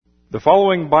The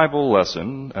following Bible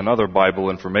lesson and other Bible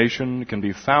information can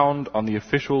be found on the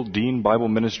official Dean Bible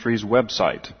Ministries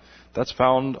website. That's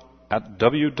found at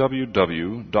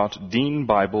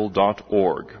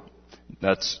www.deanbible.org.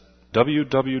 That's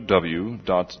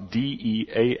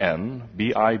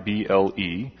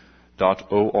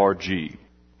www.deanbible.org.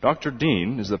 Dr.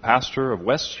 Dean is the pastor of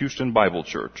West Houston Bible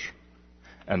Church.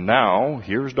 And now,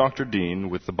 here's Dr. Dean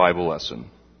with the Bible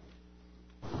lesson.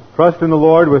 Trust in the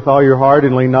Lord with all your heart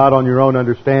and lean not on your own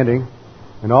understanding.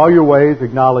 In all your ways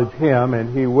acknowledge Him,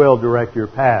 and He will direct your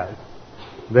paths.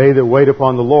 They that wait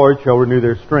upon the Lord shall renew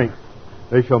their strength.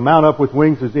 They shall mount up with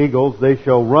wings as eagles. They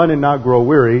shall run and not grow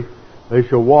weary. They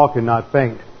shall walk and not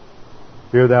faint.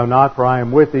 Fear thou not, for I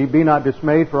am with thee. Be not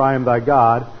dismayed, for I am thy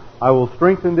God. I will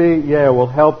strengthen thee, yea, I will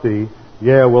help thee.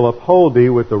 Yea, I will uphold thee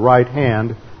with the right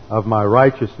hand of my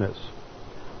righteousness.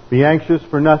 Be anxious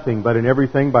for nothing, but in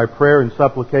everything by prayer and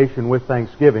supplication with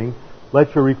thanksgiving,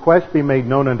 let your requests be made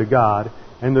known unto God,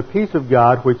 and the peace of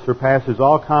God, which surpasses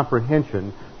all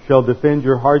comprehension, shall defend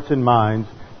your hearts and minds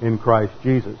in Christ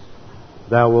Jesus.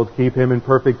 Thou wilt keep him in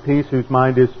perfect peace, whose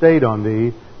mind is stayed on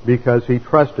thee, because he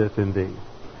trusteth in thee.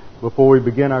 Before we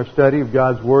begin our study of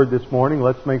God's Word this morning,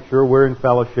 let's make sure we're in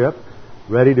fellowship,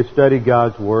 ready to study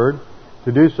God's Word.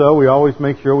 To do so, we always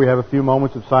make sure we have a few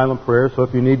moments of silent prayer. So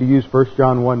if you need to use 1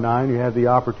 John 1:9, you have the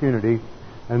opportunity,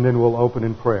 and then we'll open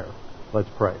in prayer. Let's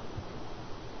pray.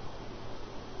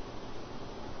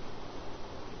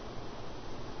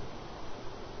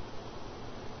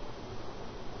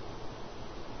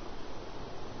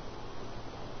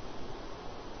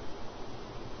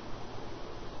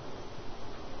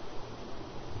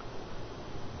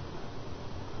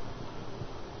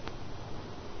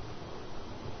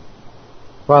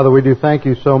 Father, we do thank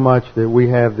you so much that we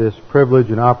have this privilege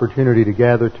and opportunity to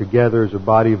gather together as a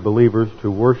body of believers to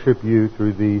worship you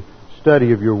through the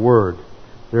study of your Word.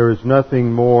 There is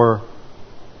nothing more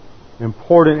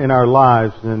important in our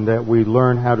lives than that we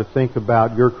learn how to think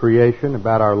about your creation,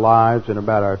 about our lives, and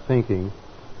about our thinking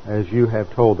as you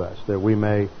have told us, that we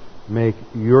may make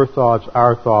your thoughts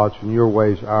our thoughts and your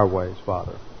ways our ways,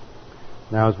 Father.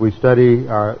 Now, as we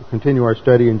continue our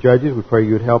study in Judges, we pray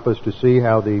you would help us to see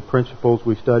how the principles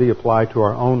we study apply to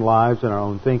our own lives and our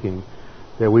own thinking,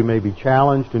 that we may be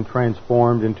challenged and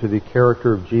transformed into the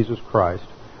character of Jesus Christ.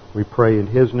 We pray in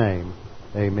His name.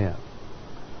 Amen.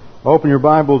 Open your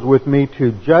Bibles with me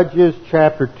to Judges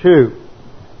chapter 2,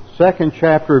 second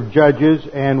chapter of Judges,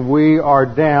 and we are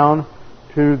down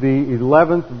to the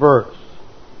 11th verse.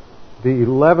 The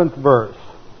 11th verse.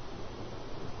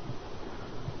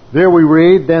 There we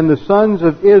read, Then the sons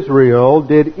of Israel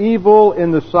did evil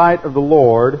in the sight of the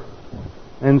Lord,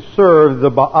 and served the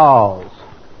Baals.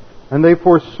 And they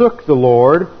forsook the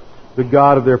Lord, the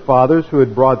God of their fathers, who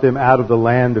had brought them out of the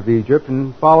land of Egypt,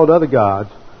 and followed other gods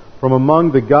from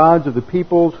among the gods of the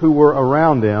peoples who were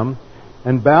around them,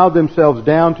 and bowed themselves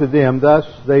down to them. Thus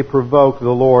they provoked the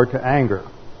Lord to anger.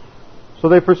 So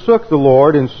they forsook the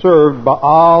Lord, and served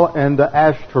Baal and the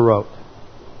Ashtaroth.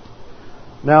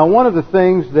 Now, one of the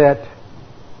things that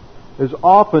is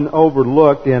often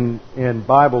overlooked in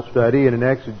Bible study and in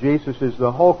exegesis is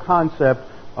the whole concept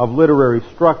of literary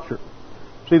structure.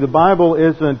 See, the Bible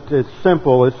isn't as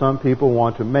simple as some people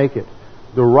want to make it.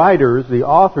 The writers, the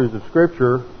authors of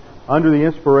Scripture, under the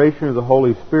inspiration of the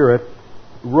Holy Spirit,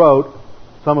 wrote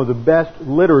some of the best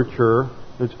literature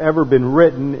that's ever been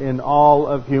written in all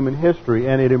of human history,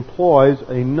 and it employs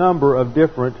a number of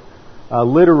different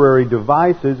literary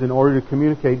devices in order to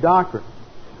communicate doctrine.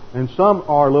 And some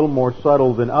are a little more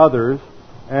subtle than others,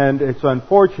 and it's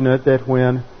unfortunate that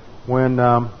when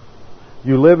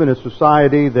you live in a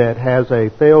society that has a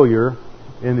failure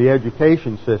in the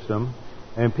education system,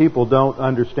 and people don't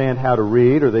understand how to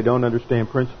read, or they don't understand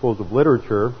principles of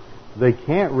literature, they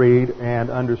can't read and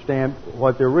understand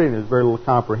what they're reading. There's very little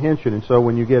comprehension. And so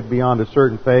when you get beyond a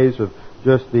certain phase of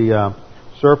just the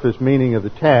surface meaning of the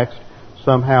text,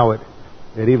 somehow it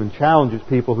even challenges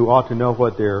people who ought to know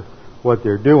what they're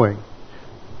doing.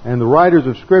 And the writers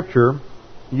of Scripture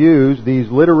use these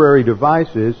literary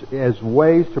devices as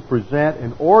ways to present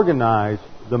and organize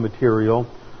the material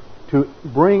to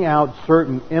bring out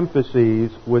certain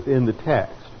emphases within the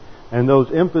text. And those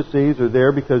emphases are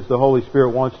there because the Holy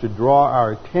Spirit wants to draw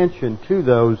our attention to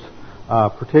those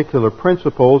particular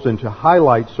principles and to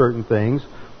highlight certain things.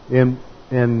 In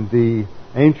the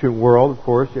ancient world, of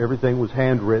course, everything was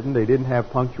handwritten. They didn't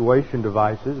have punctuation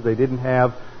devices. They didn't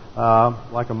have,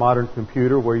 like a modern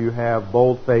computer, where you have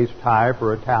bold-face type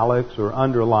or italics or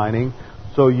underlining.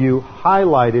 So you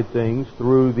highlighted things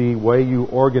through the way you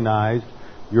organized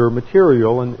your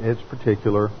material and its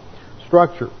particular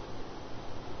structure.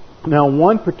 Now,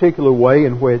 one particular way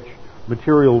in which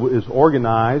material is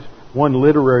organized, one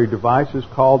literary device is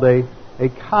called a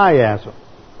chiasm.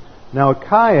 Now, a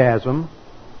chiasm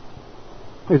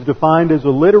is defined as a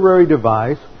literary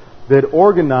device that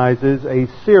organizes a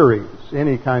series,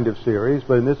 any kind of series,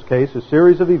 but in this case a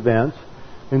series of events,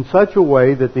 in such a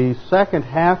way that the second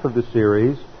half of the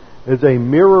series is a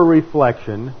mirror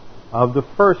reflection of the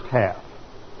first half.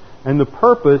 And the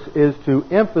purpose is to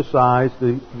emphasize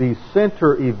the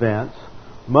center events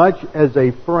much as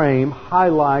a frame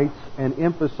highlights and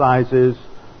emphasizes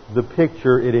the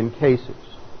picture it encases.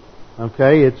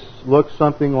 Okay, it looks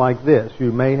something like this.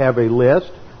 You may have a list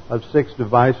of 6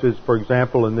 devices, for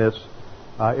example, in this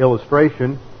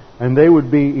illustration, and they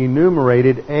would be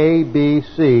enumerated A, B,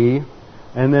 C,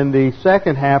 and then the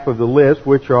second half of the list,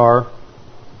 which are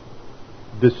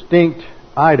distinct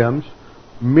items,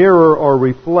 mirror or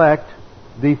reflect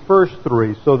the first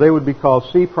 3. So they would be called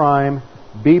C prime,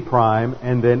 B prime,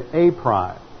 and then A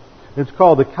prime. It's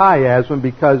called a chiasm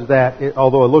because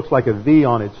although it looks like a V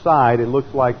on its side, it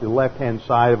looks like the left-hand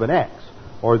side of an X,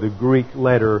 or the Greek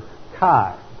letter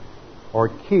chi, or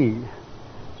chi.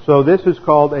 So this is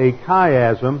called a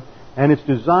chiasm, and it's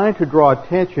designed to draw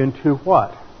attention to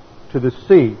what? To the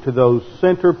C, to those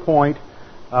center point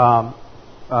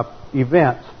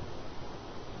events.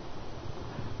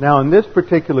 Now, in this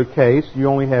particular case, you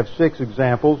only have 6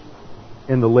 examples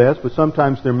in the list, but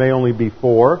sometimes there may only be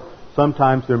 4.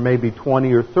 Sometimes there may be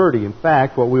 20 or 30. In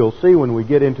fact, what we'll see when we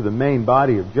get into the main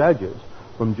body of Judges,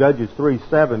 from Judges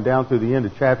 3:7 down through the end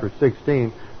of chapter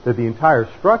 16, that the entire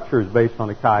structure is based on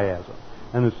a chiasm.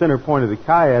 And the center point of the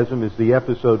chiasm is the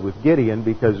episode with Gideon,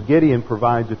 because Gideon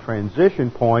provides a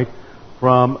transition point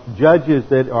from judges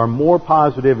that are more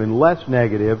positive and less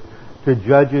negative to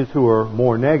judges who are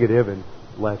more negative and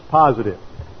less positive.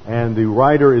 And the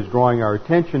writer is drawing our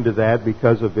attention to that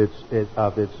because of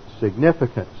its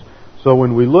significance. So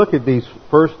when we look at these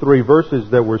first 3 verses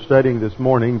that we're studying this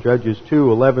morning, Judges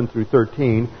 2:11 through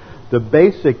 13, the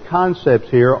basic concepts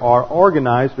here are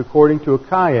organized according to a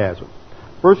chiasm.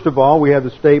 First of all, we have the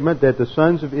statement that the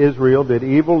sons of Israel did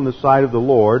evil in the sight of the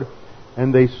Lord,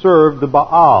 and they served the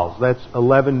Baals. That's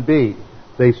 11b.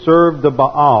 They served the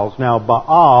Baals. Now,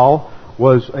 Baal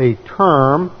was a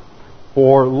term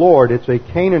for Lord. It's a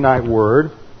Canaanite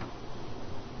word.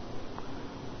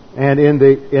 And in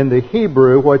the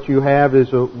Hebrew, what you have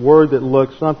is a word that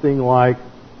looks something like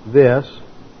this,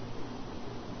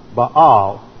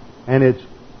 Baal, and it's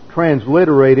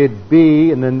transliterated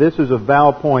B, and then this is a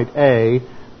vowel point A.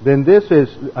 Then this is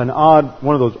one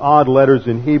of those odd letters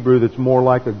in Hebrew that's more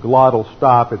like a glottal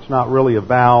stop. It's not really a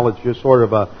vowel. It's just sort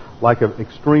of like an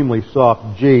extremely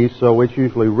soft G, so it's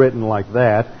usually written like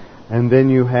that. And then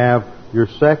you have your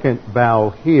second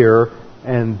vowel here,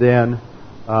 and then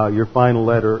your final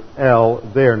letter L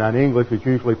there. Now in English it's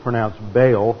usually pronounced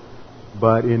Baal,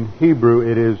 but in Hebrew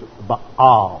it is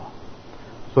Baal.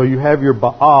 So you have your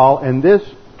Baal, and this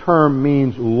term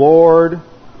means Lord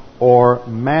or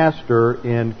Master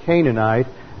in Canaanite,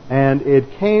 and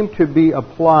it came to be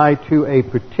applied to a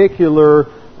particular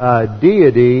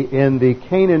deity in the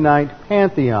Canaanite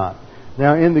pantheon.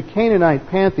 Now in the Canaanite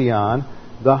pantheon,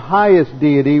 the highest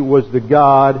deity was the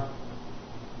god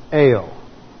El.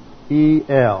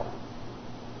 E-L.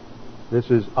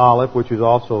 This is Aleph, which is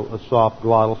also a soft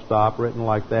glottal stop written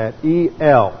like that.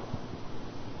 E-L.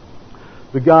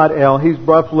 The god El, he's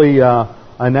roughly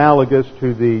analogous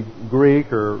to the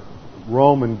Greek or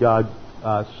Roman god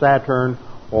Saturn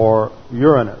or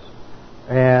Uranus.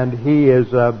 And he is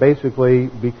basically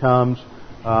becomes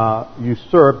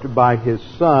usurped by his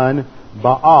son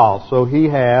Baal. So he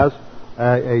has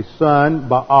a son,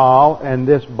 Baal, and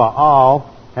this Baal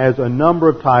has a number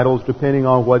of titles depending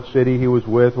on what city he was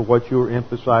with or what you were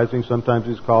emphasizing. Sometimes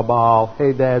he's called Baal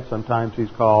Hadad, sometimes he's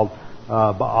called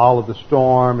Baal of the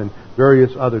Storm, and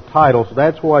various other titles.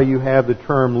 That's why you have the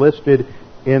term listed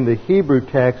in the Hebrew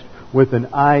text with an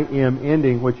im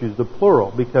ending, which is the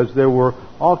plural, because there were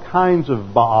all kinds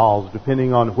of Baals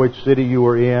depending on which city you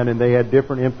were in, and they had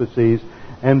different emphases.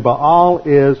 And Baal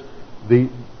is the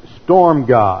storm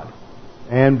god.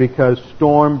 And because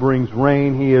storm brings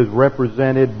rain, he is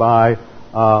represented by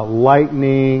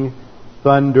lightning,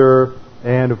 thunder,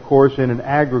 and of course in an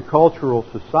agricultural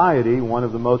society, one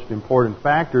of the most important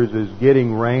factors is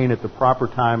getting rain at the proper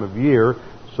time of year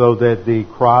so that the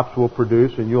crops will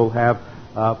produce and you'll have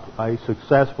a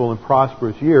successful and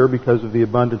prosperous year because of the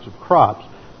abundance of crops.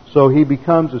 So he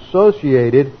becomes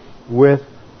associated with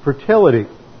fertility.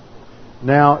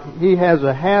 Now, he has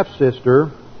a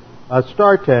half-sister,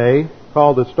 Astarte,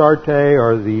 called Astarte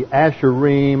or the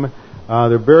Asherim. There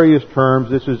are various terms.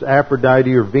 This is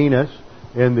Aphrodite or Venus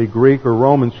in the Greek or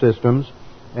Roman systems.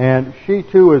 And she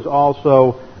too is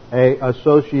also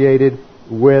associated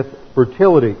with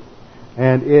fertility.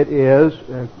 And it is,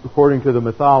 according to the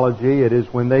mythology, it is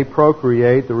when they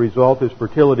procreate, the result is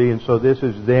fertility. And so this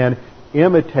is then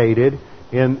imitated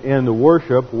in the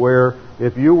worship, where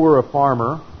if you were a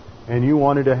farmer and you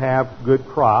wanted to have good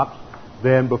crops,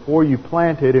 then before you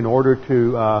planted, in order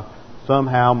to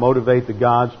somehow motivate the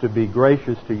gods to be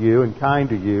gracious to you and kind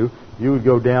to you, you would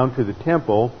go down to the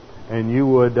temple and you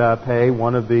would pay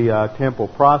one of the temple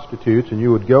prostitutes, and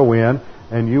you would go in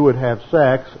and you would have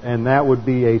sex, and that would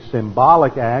be a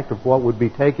symbolic act of what would be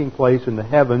taking place in the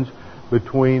heavens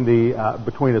between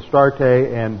Astarte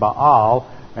and Baal,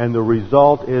 and the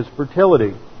result is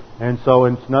fertility. And so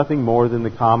it's nothing more than the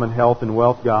common health and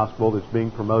wealth gospel that's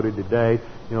being promoted today.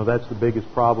 You know, that's the biggest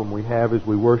problem we have, is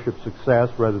we worship success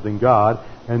rather than God.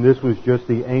 And this was just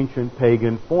the ancient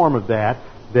pagan form of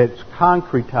that's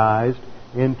concretized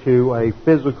into a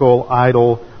physical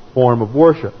idol form of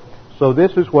worship. So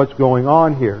this is what's going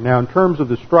on here. Now, in terms of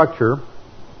the structure,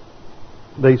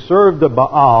 they served the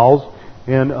Baals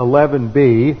in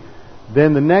 11b.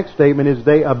 Then the next statement is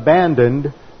they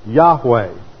abandoned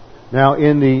Yahweh. Now,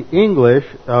 in the English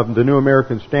of the New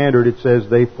American Standard, it says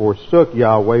they forsook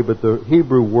Yahweh, but the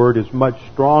Hebrew word is much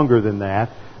stronger than that.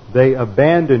 They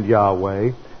abandoned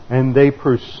Yahweh, and they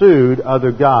pursued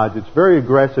other gods. It's very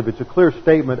aggressive. It's a clear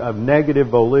statement of negative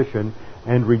volition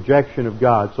and rejection of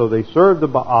God. So they served the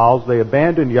Baals, they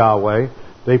abandoned Yahweh,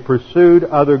 they pursued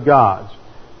other gods.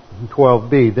 In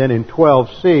 12b. Then in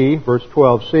 12c, verse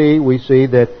 12c, we see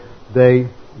that they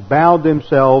bowed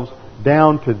themselves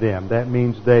down to them. That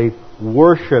means they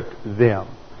worshipped them.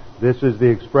 This is the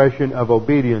expression of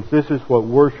obedience. This is what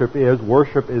worship is.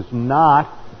 Worship is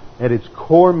not, at its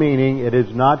core meaning, it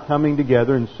is not coming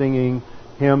together and singing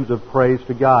hymns of praise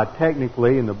to God.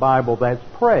 Technically, in the Bible, that's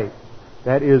praise.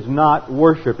 That is not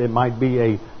worship. It might be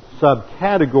a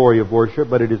subcategory of worship,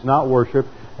 but it is not worship.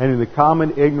 And in the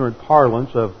common ignorant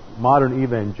parlance of modern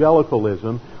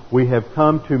evangelicalism, we have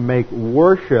come to make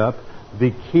worship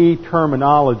the key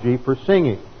terminology for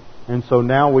singing. And so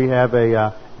now we have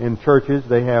in churches,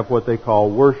 they have what they call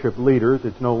worship leaders.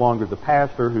 It's no longer the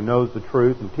pastor who knows the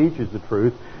truth and teaches the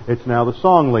truth. It's now the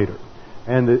song leader.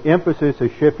 And the emphasis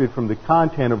has shifted from the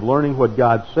content of learning what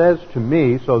God says to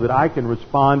me so that I can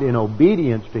respond in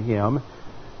obedience to Him,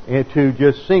 and to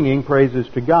just singing praises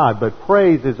to God. But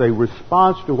praise is a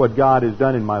response to what God has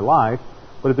done in my life.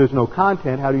 But if there's no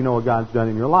content, how do you know what God's done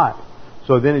in your life?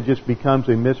 So then it just becomes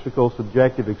a mystical,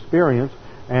 subjective experience,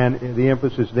 and the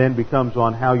emphasis then becomes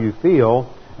on how you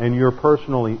feel and your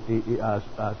personal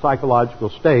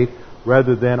psychological state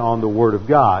rather than on the Word of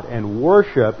God. And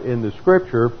worship in the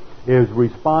Scripture is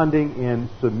responding in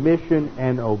submission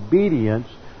and obedience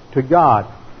to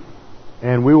God.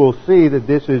 And we will see that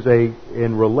this is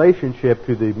in relationship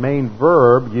to the main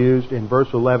verb used in verse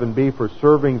 11b for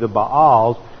serving the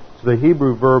Baals. It's the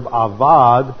Hebrew verb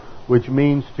avad, which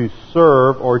means to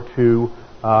serve or to,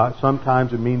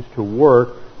 sometimes it means to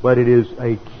work, but it is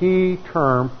a key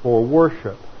term for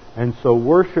worship. And so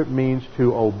worship means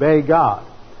to obey God.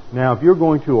 Now, if you're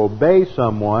going to obey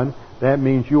someone, that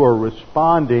means you are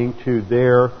responding to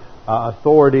their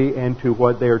authority and to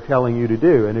what they are telling you to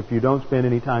do. And if you don't spend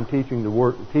any time teaching the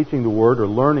Word or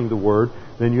learning the Word,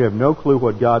 then you have no clue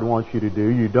what God wants you to do.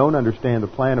 You don't understand the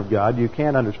plan of God. You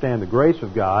can't understand the grace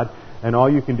of God. And all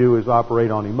you can do is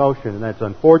operate on emotion. And that's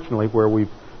unfortunately where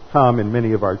we've come in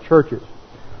many of our churches.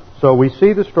 So we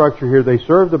see the structure here. They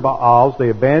served the Baals. They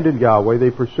abandoned Yahweh.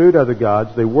 They pursued other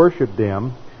gods. They worshipped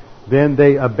them. Then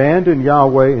they abandoned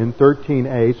Yahweh in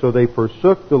 13a, so they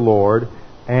forsook the Lord.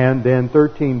 And then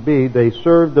 13b, they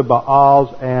served the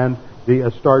Baals and the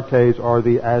Astartes or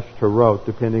the Ashtaroth,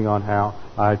 depending on how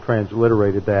I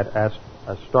transliterated that,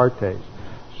 Astartes.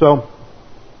 So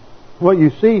what you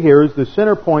see here is the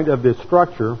center point of this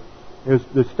structure is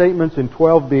the statements in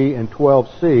 12b and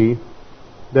 12c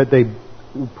that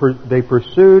they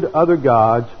pursued other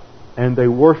gods and they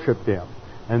worshipped them.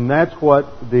 And that's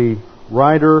what the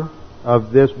writer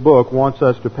of this book wants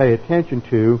us to pay attention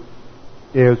to,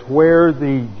 is where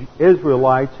the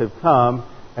Israelites have come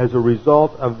as a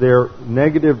result of their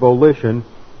negative volition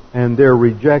and their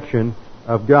rejection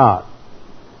of God.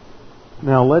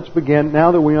 Now let's begin,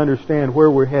 now that we understand where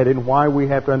we're headed and why we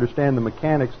have to understand the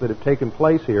mechanics that have taken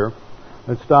place here,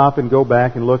 let's stop and go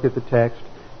back and look at the text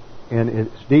in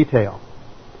its detail.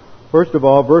 First of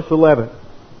all, verse 11.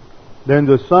 Then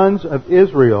the sons of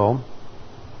Israel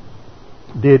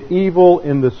did evil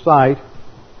in the sight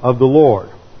of the Lord.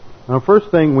 Now,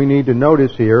 first thing we need to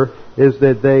notice here is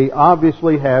that they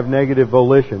obviously have negative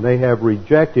volition. They have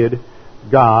rejected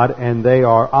God, and they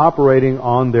are operating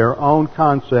on their own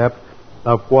concept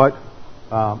of what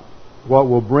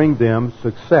will bring them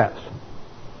success.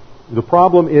 The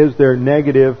problem is their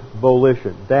negative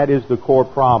volition. That is the core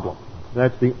problem.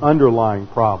 That's the underlying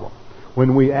problem.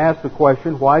 When we ask the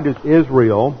question, why does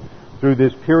Israel, through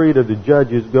this period of the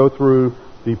Judges, go through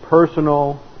the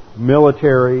personal,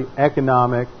 military,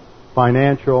 economic,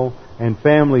 financial, and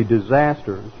family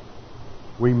disasters,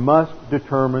 we must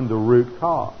determine the root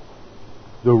cause.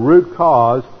 The root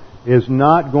cause is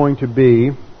not going to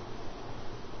be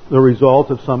the result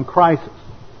of some crisis.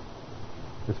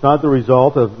 It's not the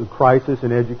result of the crisis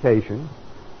in education.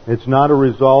 It's not a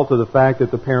result of the fact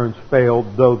that the parents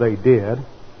failed, though they did.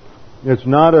 It's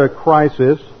not a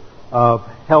crisis of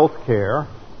health care.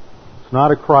 It's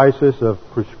not a crisis of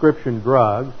prescription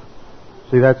drugs.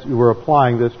 See, we're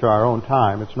applying this to our own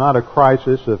time. It's not a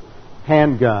crisis of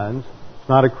handguns. It's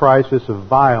not a crisis of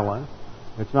violence.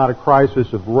 It's not a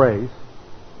crisis of race.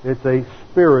 It's a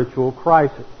spiritual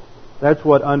crisis. That's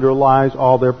what underlies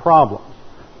all their problems.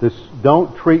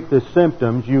 Don't treat the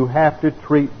symptoms. You have to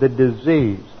treat the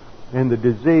disease. And the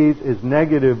disease is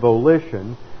negative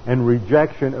volition and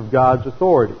rejection of God's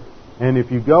authority. And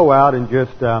if you go out and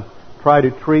just try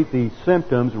to treat the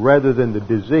symptoms rather than the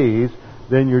disease,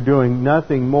 then you're doing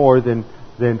nothing more than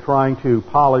trying to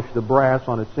polish the brass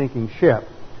on a sinking ship.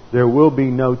 There will be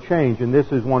no change. And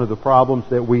this is one of the problems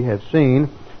that we have seen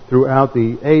throughout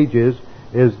the ages,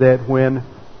 is that when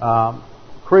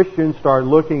Christians start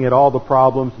looking at all the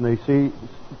problems and they see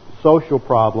social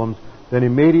problems, then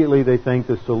immediately they think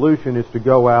the solution is to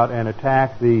go out and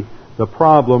attack the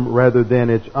problem rather than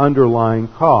its underlying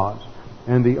cause.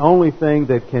 And the only thing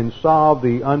that can solve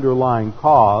the underlying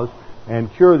cause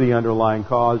and cure the underlying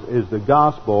cause is the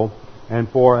gospel, and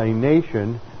for a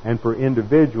nation and for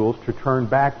individuals to turn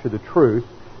back to the truth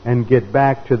and get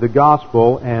back to the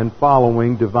gospel and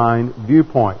following divine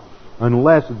viewpoint.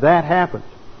 Unless that happens,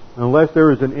 unless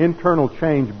there is an internal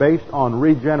change based on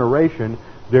regeneration,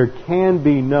 there can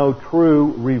be no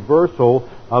true reversal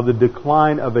of the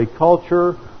decline of a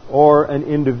culture or an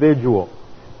individual.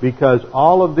 Because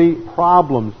all of the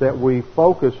problems that we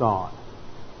focus on,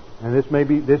 and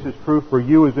this is true for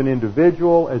you as an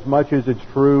individual as much as it's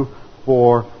true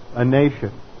for a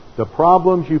nation. The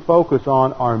problems you focus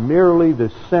on are merely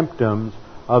the symptoms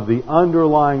of the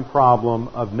underlying problem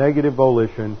of negative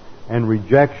volition and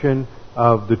rejection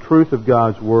of the truth of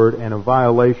God's Word and a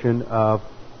violation of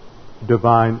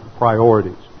divine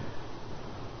priorities.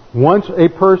 Once a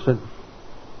person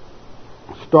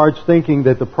starts thinking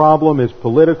that the problem is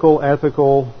political,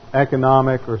 ethical,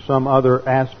 economic, or some other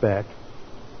aspect,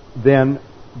 then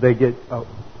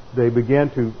they begin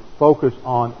to focus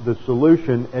on the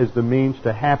solution as the means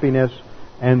to happiness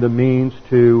and the means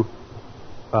to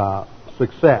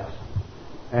success.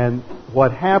 And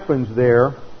what happens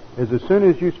there is, as soon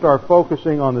as you start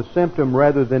focusing on the symptom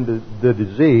rather than the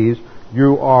disease,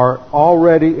 you are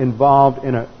already involved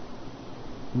in a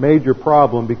major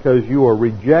problem, because you are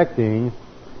rejecting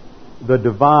the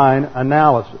divine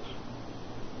analysis.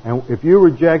 And if you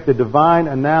reject the divine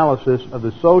analysis of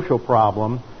the social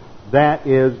problem, that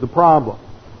is the problem.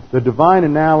 The divine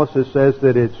analysis says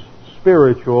that it's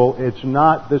spiritual, it's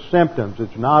not the symptoms.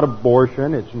 It's not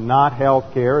abortion, it's not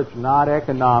health care, it's not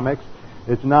economics,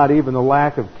 it's not even the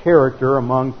lack of character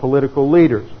among political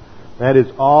leaders. That is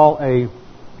all a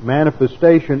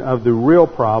manifestation of the real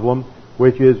problem,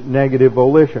 which is negative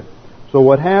volition. So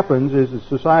what happens is, as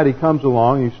society comes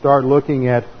along, you start looking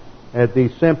at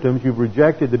these symptoms. You've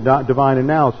rejected the divine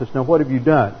analysis. Now what have you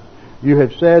done? You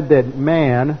have said that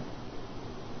man,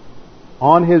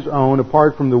 on his own,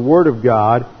 apart from the Word of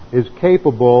God, is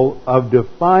capable of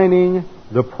defining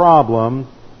the problem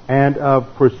and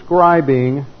of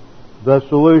prescribing the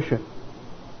solution.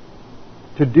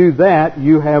 To do that,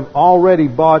 you have already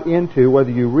bought into,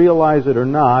 whether you realize it or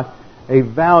not, a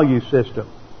value system.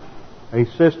 A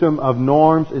system of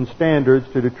norms and standards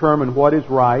to determine what is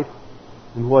right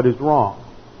and what is wrong.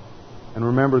 And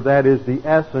remember, that is the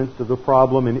essence of the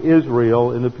problem in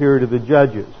Israel in the period of the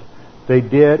Judges.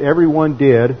 Everyone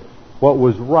did what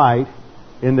was right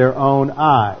in their own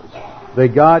eyes. They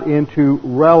got into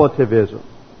relativism.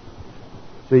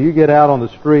 So you get out on the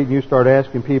street and you start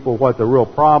asking people what the real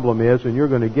problem is, and you're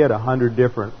going to get 100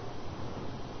 different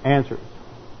answers.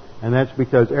 And that's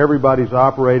because everybody's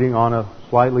operating on a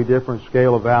slightly different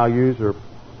scale of values or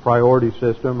priority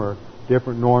system or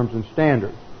different norms and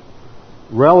standards.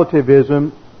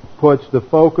 Relativism puts the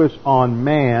focus on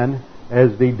man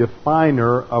as the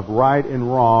definer of right and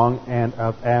wrong and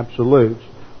of absolutes,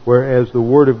 whereas the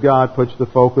Word of God puts the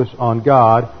focus on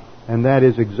God, and that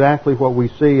is exactly what we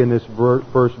see in this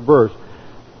first verse.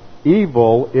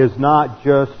 evil is not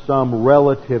just some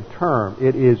relative term.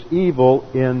 It is evil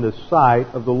in the sight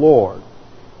of the Lord.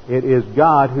 It is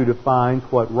God who defines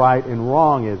what right and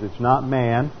wrong is. It's not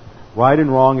man. Right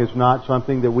and wrong is not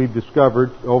something that we've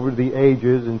discovered over the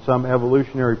ages in some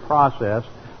evolutionary process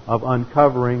of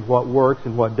uncovering what works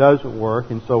and what doesn't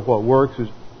work, and so what works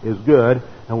is good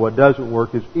and what doesn't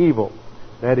work is evil.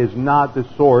 That is not the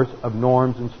source of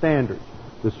norms and standards.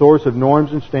 The source of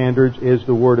norms and standards is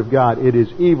the Word of God. It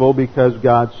is evil because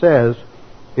God says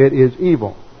it is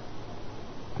evil.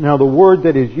 Now, the word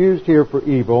that is used here for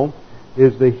evil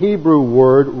is the Hebrew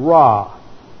word ra,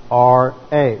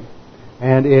 R-A.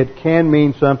 And it can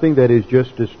mean something that is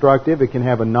just destructive. It can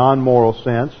have a non-moral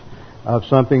sense of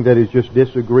something that is just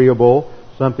disagreeable,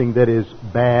 something that is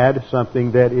bad,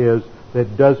 something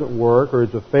that doesn't work or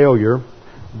is a failure.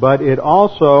 But it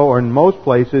also, or in most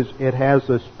places, it has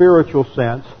a spiritual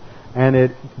sense, and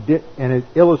it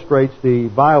illustrates the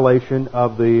violation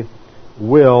of the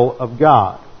will of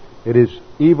God. It is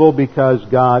evil because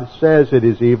God says it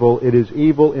is evil. It is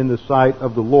evil in the sight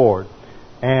of the Lord.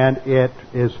 And it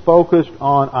is focused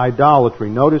on idolatry.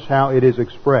 Notice how it is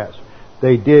expressed.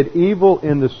 They did evil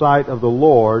in the sight of the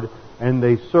Lord, and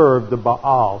they served the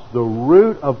Baals. The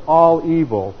root of all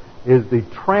evil is the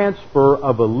transfer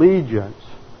of allegiance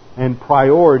and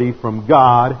priority from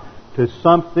God to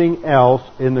something else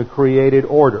in the created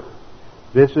order.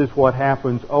 This is what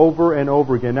happens over and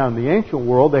over again. Now, in the ancient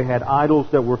world, they had idols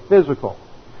that were physical.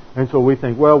 And so we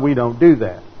think, well, we don't do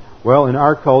that. Well, in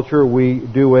our culture, we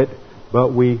do it,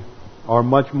 but we are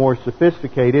much more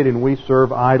sophisticated, and we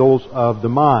serve idols of the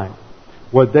mind.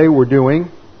 What they were doing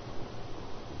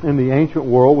in the ancient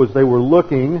world was they were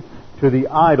looking to the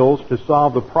idols to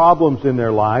solve the problems in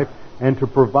their life and to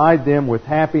provide them with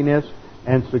happiness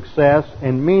and success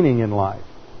and meaning in life.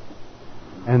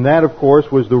 And that, of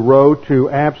course, was the road to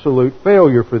absolute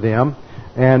failure for them.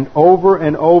 And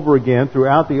over again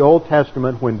throughout the Old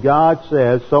Testament, when God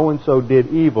says so-and-so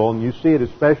did evil, and you see it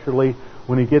especially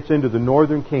when he gets into the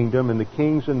northern kingdom and the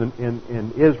kings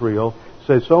in Israel,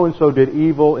 says so-and-so did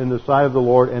evil in the sight of the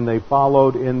Lord, and they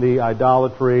followed in the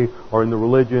idolatry or in the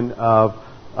religion of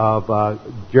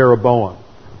Jeroboam.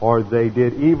 Or they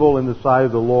did evil in the sight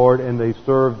of the Lord, and they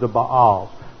served the Baals.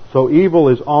 So evil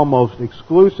is almost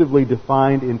exclusively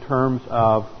defined in terms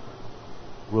of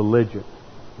religion.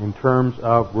 In terms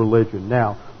of religion.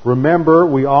 Now, remember,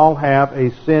 we all have a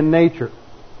sin nature.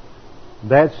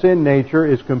 That sin nature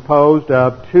is composed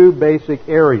of two basic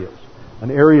areas. An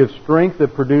area of strength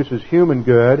that produces human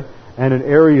good, and an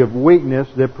area of weakness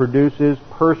that produces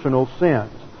personal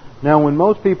sins. Now, when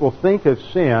most people think of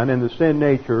sin and the sin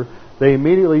nature, they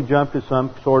immediately jump to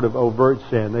some sort of overt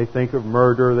sin. They think of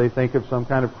murder, they think of some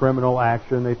kind of criminal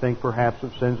action, they think perhaps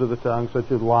of sins of the tongue,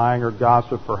 such as lying or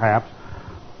gossip perhaps.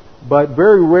 But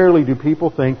very rarely do people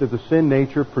think that the sin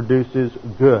nature produces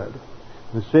good.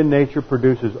 The sin nature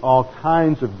produces all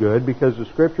kinds of good, because the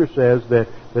Scripture says that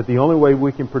the only way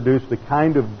we can produce the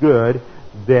kind of good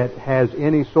that has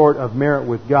any sort of merit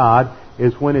with God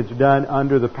is when it's done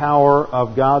under the power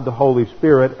of God the Holy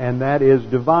Spirit, and that is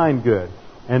divine good.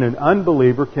 And an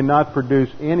unbeliever cannot produce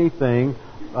anything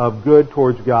of good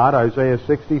towards God. Isaiah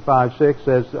 65:6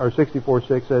 says, or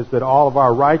 64:6 says that all of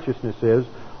our righteousnesses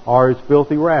are as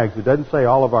filthy rags. It doesn't say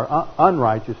all of our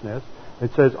unrighteousness.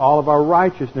 It says all of our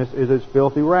righteousness is as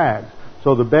filthy rags.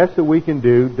 So the best that we can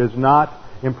do does not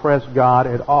impress God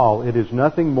at all. It is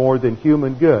nothing more than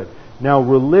human good. Now,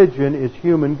 religion is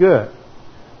human good.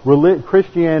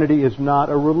 Christianity is not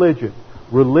a religion.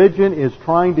 Religion is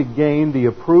trying to gain the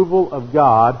approval of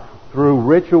God through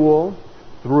ritual,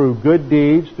 through good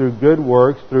deeds, through good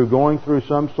works, through going through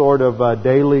some sort of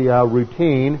daily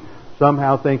routine,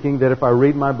 somehow thinking that if I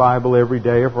read my Bible every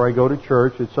day, or if I go to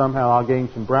church, that somehow I'll gain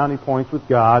some brownie points with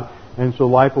God, and so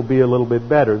life will be a little bit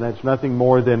better. And that's nothing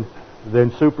more than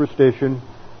superstition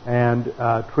and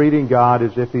treating God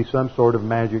as if He's some sort of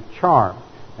magic charm.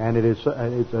 And it's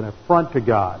an affront to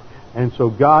God. And so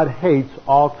God hates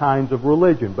all kinds of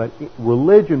religion. But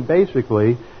religion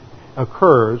basically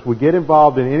occurs, we get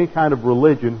involved in any kind of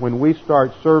religion when we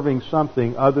start serving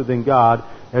something other than God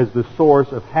as the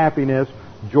source of happiness,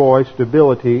 joy,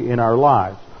 stability in our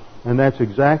lives. And that's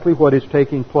exactly what is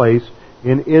taking place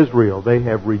in Israel. They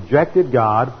have rejected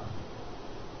God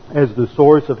as the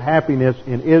source of happiness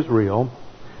in Israel,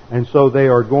 and so they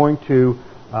are going to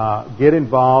get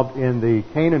involved in the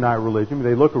Canaanite religion.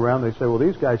 They look around, they say, well,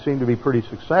 these guys seem to be pretty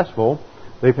successful.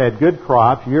 They've had good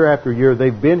crops year after year.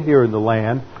 They've been here in the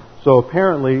land, so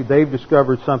apparently they've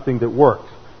discovered something that works.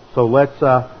 So let's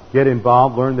get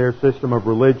involved, learn their system of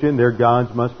religion. Their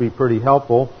gods must be pretty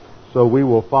helpful. So we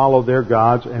will follow their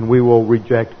gods and we will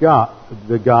reject God,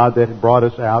 the God that had brought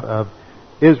us out of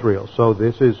Israel. So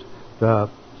this is the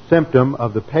symptom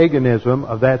of the paganism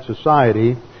of that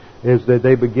society, is that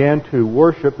they began to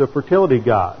worship the fertility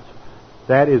gods.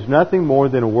 That is nothing more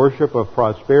than a worship of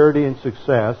prosperity and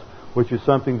success, which is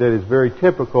something that is very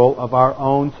typical of our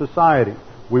own society.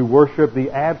 We worship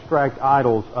the abstract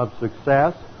idols of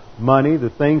success, money, the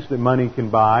things that money can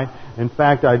buy. In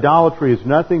fact, idolatry is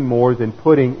nothing more than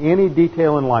putting any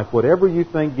detail in life, whatever you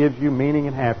think gives you meaning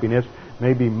and happiness,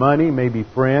 maybe money, maybe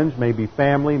friends, maybe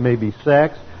family, maybe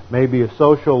sex, maybe a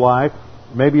social life,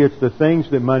 maybe it's the things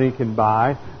that money can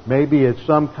buy, maybe it's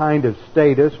some kind of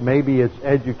status, maybe it's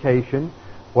education,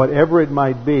 whatever it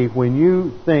might be. When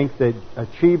you think that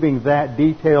achieving that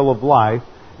detail of life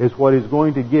is what is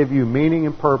going to give you meaning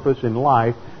and purpose in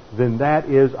life, then that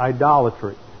is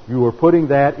idolatry. You are putting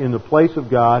that in the place of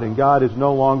God, and God is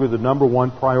no longer the number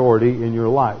one priority in your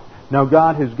life. Now,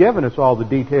 God has given us all the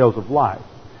details of life,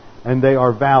 and they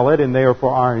are valid and they are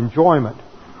for our enjoyment,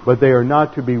 but they are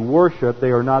not to be worshipped.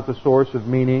 They are not the source of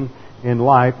meaning in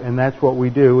life, and that's what we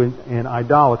do in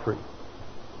idolatry.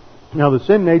 Now, the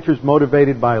sin nature is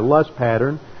motivated by a lust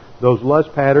pattern. Those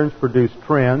lust patterns produce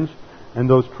trends, and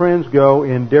those trends go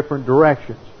in different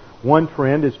directions. One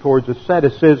trend is towards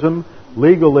asceticism,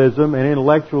 legalism, and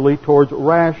intellectually towards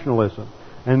rationalism.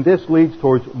 And this leads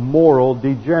towards moral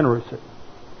degeneracy.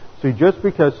 See, just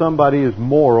because somebody is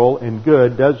moral and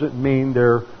good doesn't mean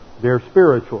they're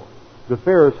spiritual. The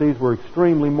Pharisees were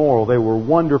extremely moral. They were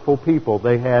wonderful people.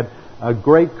 They had a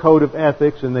great code of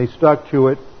ethics, and they stuck to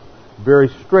it very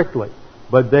strictly.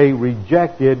 But they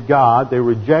rejected God, they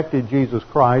rejected Jesus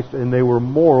Christ, and they were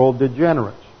moral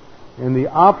degenerates. In the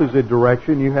opposite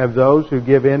direction, you have those who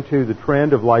give in to the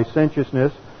trend of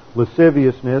licentiousness,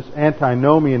 lasciviousness,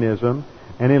 antinomianism,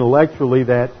 and intellectually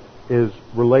that is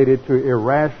related to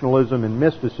irrationalism and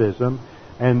mysticism,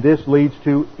 and this leads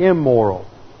to immoral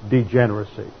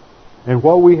degeneracy. And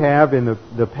what we have in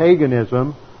the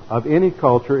paganism of any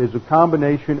culture is a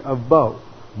combination of both,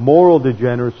 moral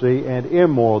degeneracy and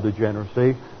immoral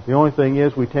degeneracy. The only thing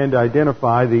is we tend to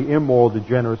identify the immoral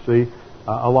degeneracy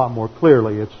a lot more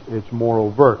clearly. It's more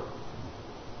overt.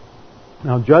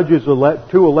 Now, Judges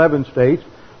 2:11 states,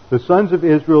 "The sons of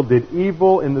Israel did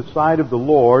evil in the sight of the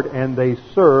Lord, and they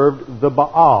served the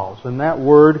Baals." And that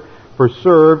word for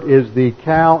served is the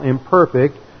cal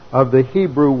imperfect of the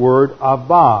Hebrew word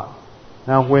avad.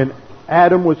 Now, when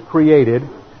Adam was created,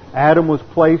 Adam was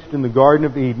placed in the Garden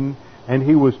of Eden, and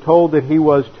he was told that he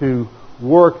was to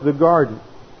work the garden.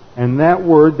 And that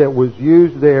word that was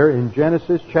used there in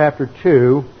Genesis chapter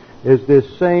 2 is this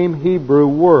same Hebrew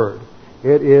word.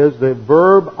 It is the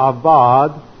verb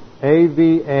avad,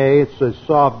 A-V-A, it's a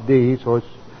soft D, so it's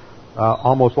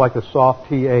almost like a soft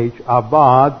T-H,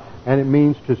 avad, and it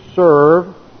means to serve,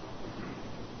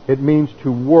 it means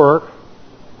to work,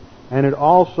 and it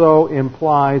also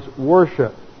implies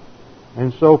worship.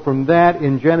 And so from that,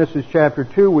 in Genesis chapter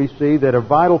 2, we see that a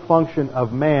vital function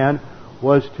of man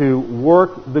was to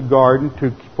work the garden,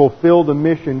 to fulfill the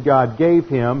mission God gave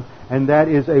him, and that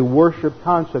is a worship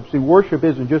concept. See, worship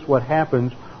isn't just what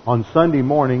happens on Sunday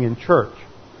morning in church.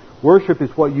 Worship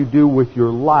is what you do with your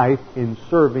life in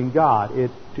serving God.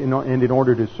 And in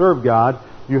order to serve God,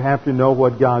 you have to know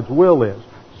what God's will is.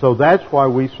 So that's why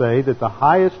we say that the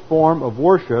highest form of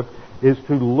worship is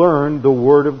to learn the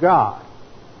Word of God,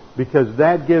 because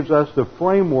that gives us the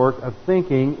framework of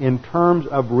thinking in terms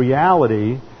of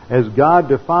reality as God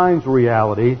defines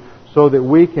reality, so that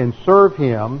we can serve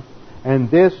Him, and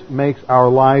this makes our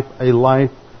life a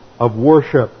life of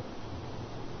worship.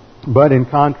 But in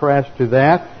contrast to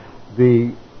that,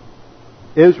 the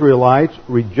Israelites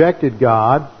rejected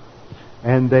God,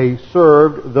 and they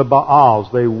served the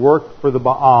Baals. They worked for the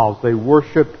Baals. They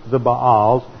worshipped the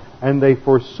Baals, and they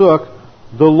forsook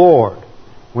the Lord.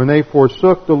 When they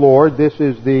forsook the Lord, this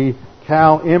is the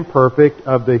cal imperfect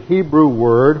of the Hebrew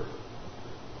word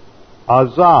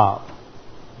azav.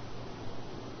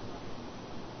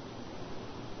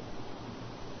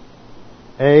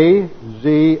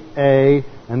 A-Z-A,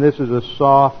 and this is a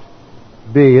soft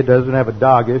B. It doesn't have a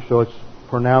dagesh, so it's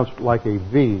pronounced like a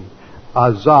V.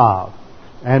 Azav.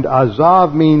 And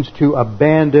azav means to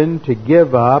abandon, to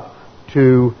give up,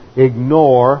 to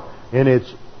ignore. In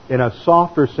a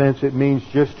softer sense, it means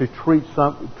just to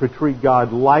treat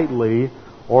God lightly,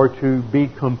 or to be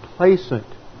complacent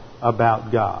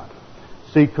about God.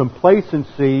 See,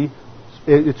 complacency,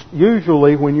 it's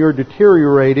usually when you're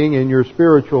deteriorating in your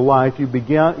spiritual life, you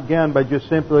begin by just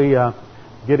simply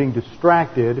getting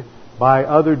distracted by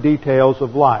other details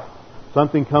of life.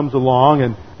 something comes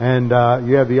along and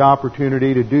you have the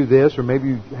opportunity to do this, or maybe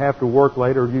you have to work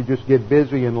later, or you just get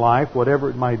busy in life, whatever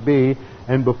it might be,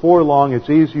 and before long it's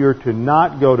easier to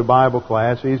not go to Bible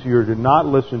class, easier to not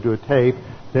listen to a tape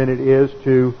than it is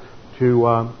to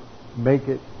make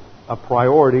it a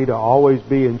priority to always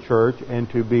be in church and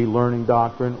to be learning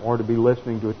doctrine or to be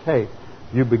listening to a tape.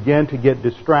 You begin to get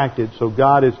distracted, so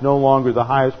God is no longer the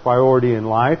highest priority in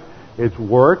life. It's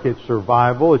work, it's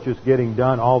survival, it's just getting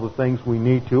done all the things we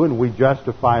need to, and we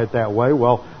justify it that way.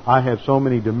 Well, I have so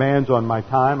many demands on my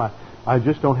time, I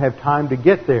just don't have time to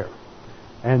get there.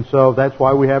 And so that's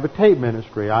why we have a tape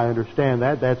ministry. I understand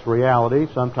that. That's reality.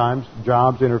 Sometimes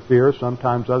jobs interfere,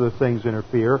 sometimes other things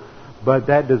interfere, but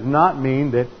that does not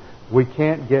mean that we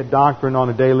can't get doctrine on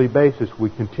a daily basis. We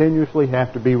continuously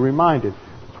have to be reminded.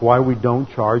 That's why we don't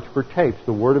charge for tapes.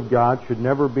 The Word of God should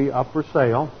never be up for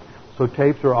sale. So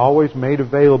tapes are always made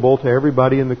available to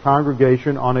everybody in the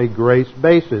congregation on a grace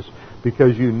basis,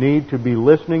 because you need to be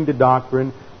listening to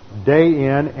doctrine day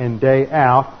in and day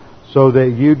out so that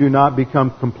you do not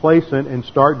become complacent and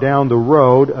start down the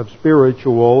road of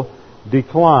spiritual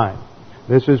decline.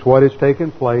 This is what has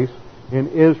taken place in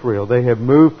Israel. They have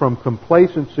moved from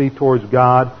complacency towards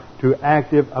God to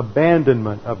active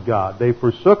abandonment of God. They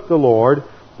forsook the Lord,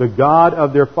 the God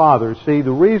of their fathers. See,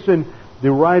 the reason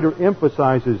the writer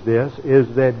emphasizes this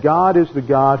is that God is the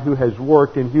God who has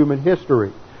worked in human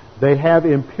history. They have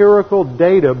empirical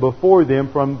data before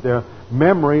them from the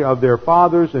memory of their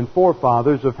fathers and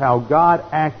forefathers of how God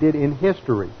acted in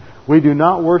history. We do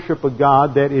not worship a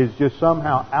God that is just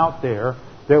somehow out there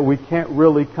that we can't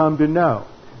really come to know.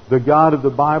 The God of the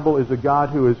Bible is a God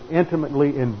who is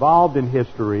intimately involved in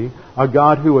history, a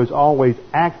God who has always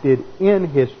acted in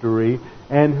history,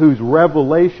 and whose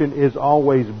revelation is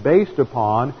always based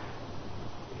upon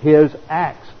His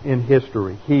acts in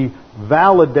history. He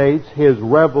validates His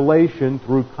revelation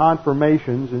through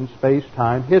confirmations in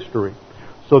space-time history.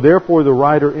 So therefore the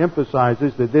writer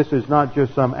emphasizes that this is not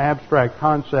just some abstract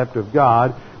concept of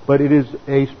God, but it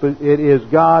is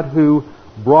God who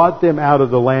brought them out of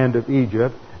the land of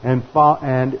Egypt, and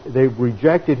they've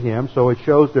rejected Him, so it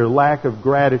shows their lack of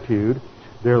gratitude,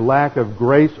 their lack of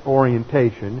grace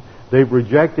orientation. They've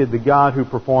rejected the God who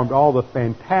performed all the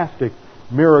fantastic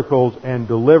miracles and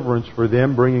deliverance for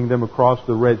them, bringing them across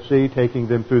the Red Sea, taking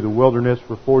them through the wilderness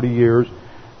for 40 years,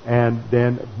 and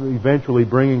then eventually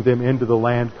bringing them into the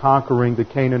land, conquering the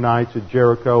Canaanites at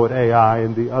Jericho, at Ai,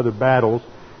 and the other battles.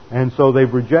 And so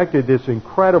they've rejected this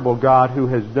incredible God who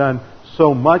has done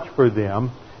so much for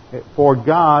them, for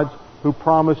gods who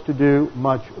promise to do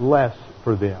much less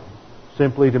for them,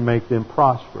 simply to make them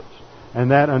prosperous.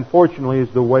 And that, unfortunately, is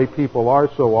the way people are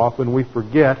so often. We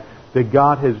forget that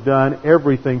God has done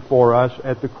everything for us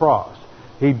at the cross.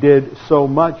 He did so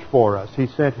much for us. He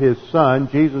sent His Son,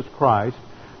 Jesus Christ,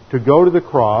 to go to the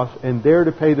cross and there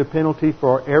to pay the penalty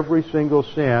for every single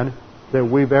sin that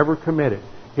we've ever committed.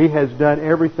 He has done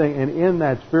everything, and in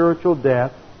that spiritual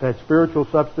death, that spiritual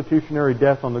substitutionary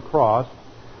death on the cross,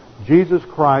 Jesus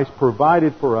Christ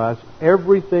provided for us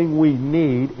everything we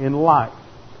need in life.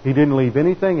 He didn't leave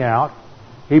anything out.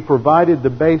 He provided the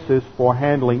basis for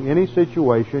handling any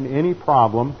situation, any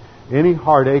problem, any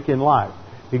heartache in life.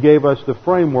 He gave us the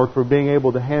framework for being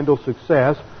able to handle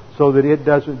success so that it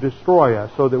doesn't destroy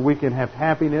us, so that we can have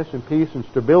happiness and peace and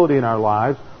stability in our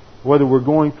lives, whether we're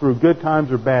going through good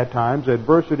times or bad times,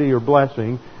 adversity or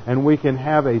blessing, and we can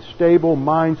have a stable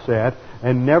mindset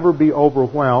and never be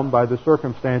overwhelmed by the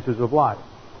circumstances of life.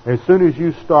 As soon as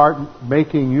you start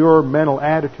making your mental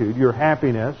attitude, your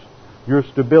happiness, your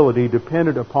stability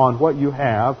dependent upon what you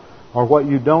have or what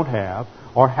you don't have,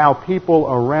 or how people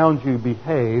around you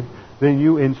behave, then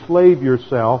you enslave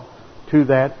yourself to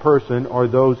that person or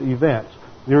those events.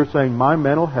 You're saying, my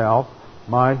mental health,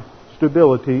 my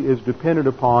stability is dependent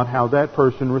upon how that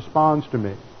person responds to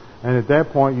me. And at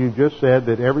that point you just said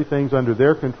that everything's under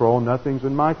their control, nothing's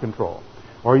in my control.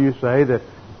 Or you say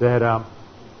that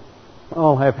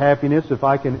I'll have happiness if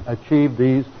I can achieve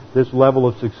this level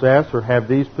of success or have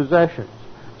these possessions.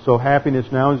 So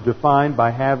happiness now is defined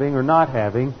by having or not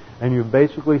having, and you've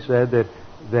basically said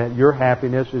that your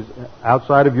happiness is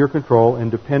outside of your control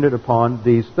and dependent upon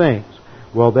these things.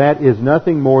 Well, that is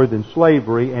nothing more than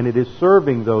slavery, and it is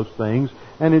serving those things,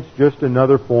 and it's just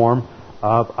another form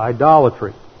of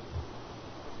idolatry.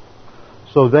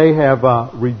 So they have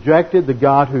rejected the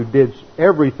God who did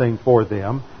everything for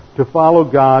them to follow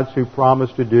gods who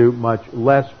promise to do much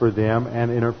less for them,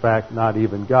 and in fact not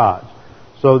even gods.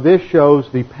 So this shows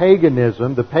the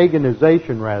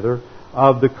paganization rather,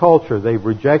 of the culture. They've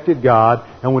rejected God,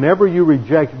 and whenever you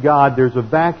reject God, there's a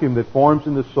vacuum that forms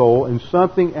in the soul, and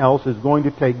something else is going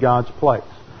to take God's place.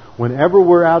 Whenever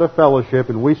we're out of fellowship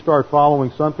and we start following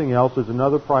something else as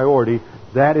another priority,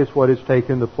 that is what has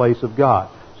taken the place of God.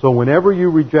 So whenever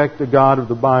you reject the God of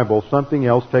the Bible, something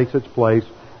else takes its place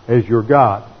as your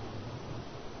God.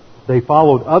 They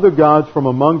followed other gods from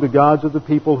among the gods of the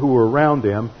people who were around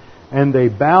them, and they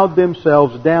bowed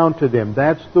themselves down to them.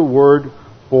 That's the word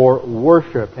for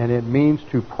worship, and it means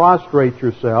to prostrate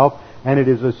yourself, and it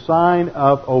is a sign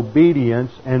of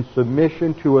obedience and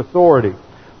submission to authority.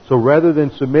 So rather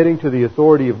than submitting to the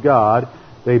authority of God,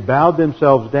 they bowed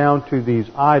themselves down to these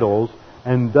idols,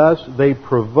 and thus they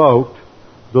provoked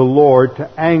the Lord to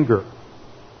anger.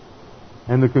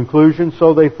 And the conclusion,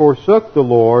 so they forsook the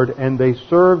Lord, and they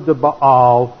served the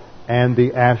Baal and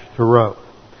the Ashtaroth.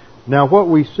 Now what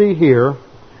we see here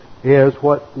is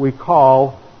what we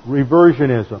call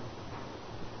reversionism.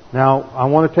 Now I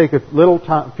want to take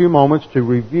a few moments to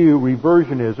review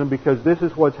reversionism, because this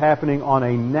is what's happening on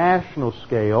a national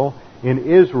scale in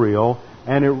Israel,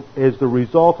 and it is the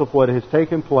result of what has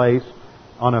taken place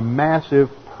on a massive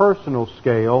personal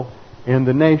scale in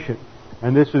the nation.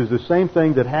 And this is the same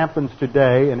thing that happens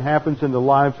today and happens in the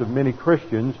lives of many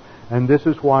Christians, and this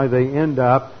is why they end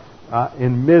up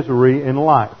in misery in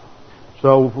life.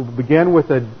 So we'll begin with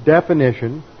a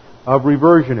definition of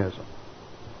reversionism.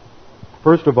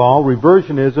 First of all,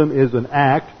 reversionism is an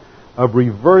act of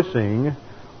reversing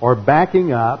or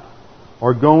backing up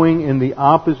or going in the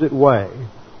opposite way,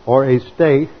 or a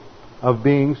state of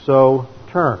being so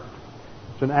termed.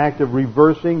 It's an act of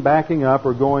reversing, backing up,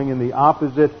 or going in the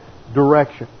opposite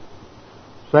direction.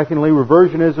 Secondly,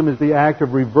 reversionism is the act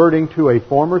of reverting to a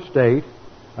former state,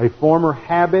 a former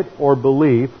habit or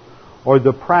belief, or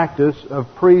the practice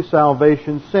of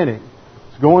pre-salvation sinning.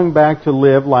 It's going back to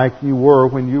live like you were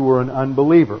when you were an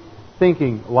unbeliever,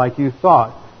 thinking like you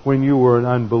thought when you were an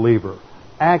unbeliever,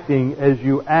 acting as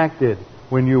you acted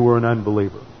when you were an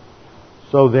unbeliever.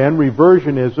 So then,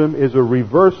 reversionism is a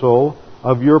reversal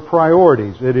of your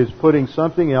priorities. It is putting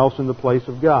something else in the place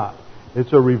of God.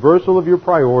 It's a reversal of your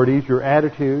priorities, your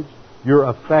attitudes, your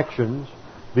affections,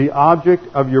 the object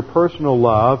of your personal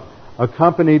love,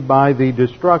 accompanied by the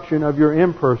destruction of your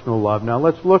impersonal love. Now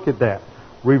let's look at that.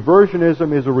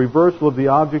 Reversionism is a reversal of the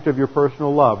object of your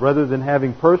personal love. Rather than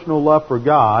having personal love for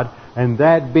God, and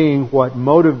that being what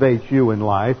motivates you in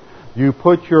life, you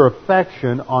put your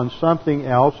affection on something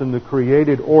else in the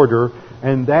created order,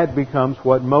 and that becomes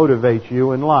what motivates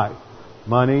you in life.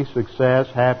 Money, success,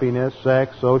 happiness,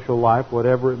 sex, social life,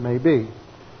 whatever it may be.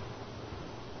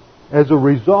 As a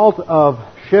result of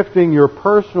shifting your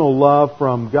personal love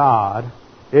from God,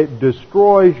 it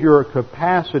destroys your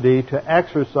capacity to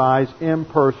exercise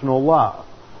impersonal love.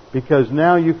 Because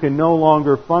now you can no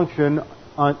longer function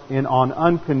on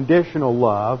unconditional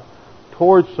love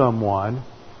towards someone,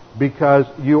 because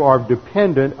you are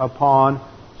dependent upon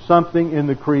something in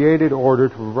the created order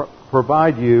to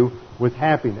provide you with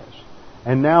happiness.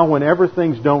 And now whenever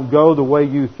things don't go the way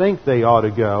you think they ought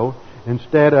to go,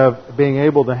 instead of being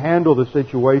able to handle the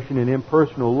situation in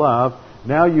impersonal love,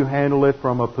 now you handle it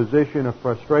from a position of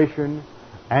frustration,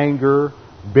 anger,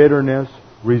 bitterness,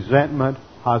 resentment,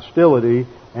 hostility,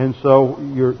 and so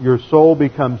your soul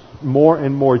becomes more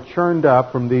and more churned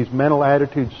up from these mental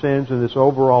attitude sins and this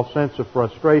overall sense of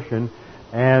frustration,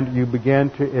 and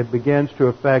it begins to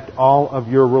affect all of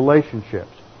your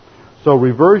relationships. So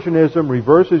reversionism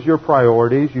reverses your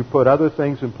priorities. You put other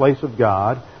things in place of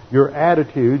God. Your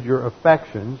attitudes, your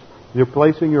affections, you're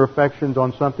placing your affections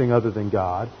on something other than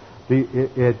God.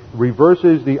 It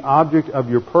reverses the object of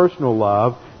your personal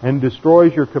love and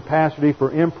destroys your capacity for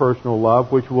impersonal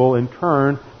love, which will in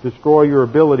turn destroy your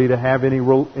ability to have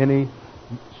any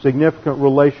significant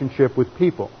relationship with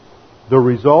people. The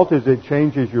result is it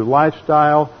changes your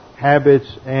lifestyle,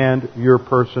 habits, and your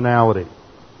personality.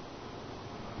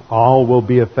 All will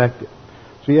be affected.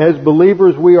 See, as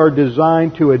believers, we are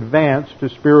designed to advance to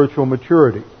spiritual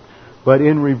maturity. But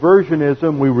in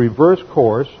reversionism, we reverse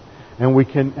course,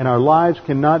 and our lives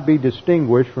cannot be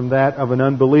distinguished from that of an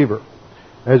unbeliever.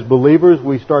 As believers,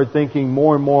 we start thinking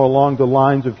more and more along the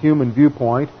lines of human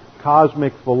viewpoint,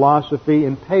 cosmic philosophy,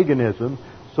 and paganism,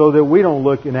 so that we don't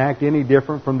look and act any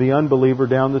different from the unbeliever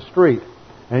down the street.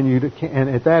 And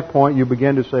at that point, you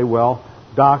begin to say, well,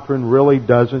 doctrine really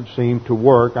doesn't seem to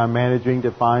work. I'm managing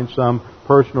to find some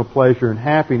personal pleasure and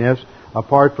happiness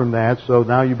apart from that, so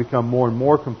now you become more and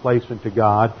more complacent to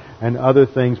God, and other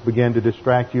things begin to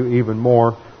distract you even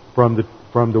more from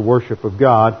the worship of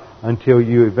God until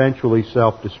you eventually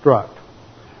self-destruct.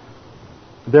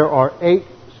 There are 8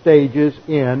 stages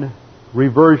in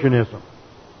reversionism.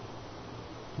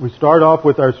 We start off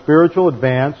with our spiritual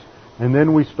advance, and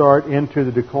then we start into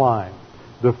the decline.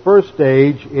 The first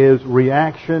stage is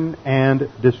reaction and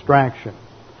distraction.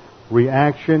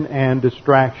 Reaction and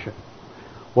distraction.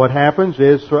 What happens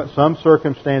is some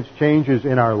circumstance changes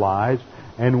in our lives,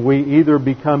 and we either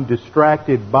become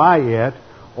distracted by it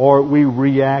or we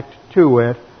react to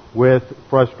it with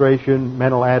frustration,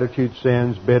 mental attitude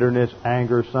sins, bitterness,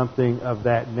 anger, something of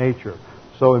that nature.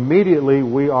 So immediately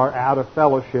we are out of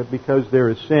fellowship because there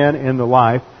is sin in the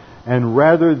life, and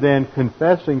rather than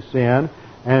confessing sin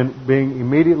and being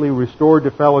immediately restored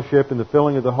to fellowship in the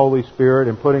filling of the Holy Spirit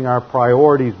and putting our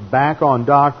priorities back on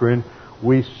doctrine,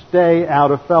 we stay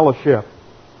out of fellowship.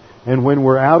 And when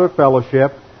we're out of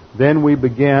fellowship, then we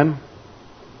begin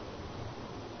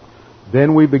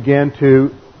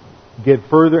to get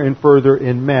further and further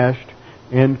enmeshed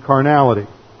in carnality.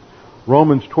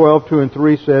 Romans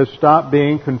 12:2-3 says, "Stop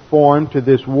being conformed to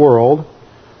this world,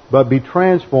 but be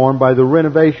transformed by the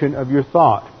renovation of your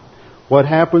thought." What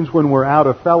happens when we're out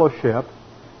of fellowship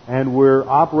and we're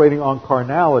operating on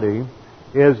carnality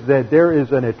is that there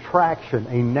is an attraction,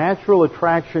 a natural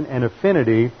attraction and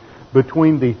affinity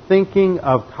between the thinking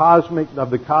of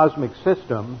the cosmic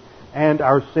system and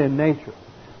our sin nature.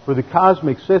 For the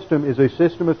cosmic system is a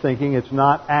system of thinking, it's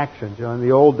not actions. You know, in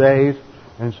the old days,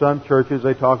 in some churches,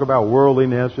 they talk about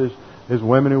worldliness as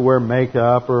women who wear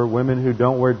makeup, or women who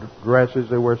don't wear dresses,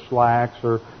 they wear slacks,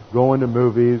 or going to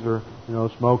movies, or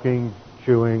smoking,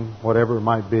 chewing, whatever it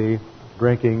might be,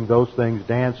 drinking, those things,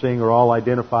 dancing, are all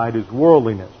identified as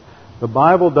worldliness. The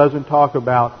Bible doesn't talk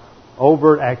about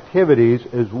overt activities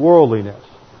as worldliness.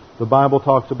 The Bible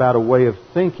talks about a way of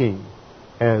thinking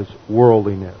as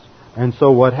worldliness. And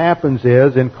so what happens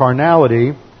is, in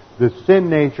carnality, the sin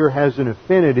nature has an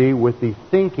affinity with the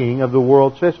thinking of the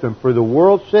world system. For the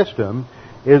world system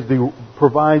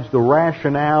provides the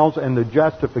rationales and the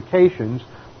justifications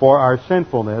for our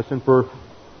sinfulness and for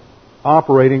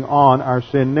operating on our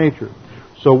sin nature.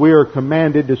 So we are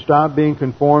commanded to stop being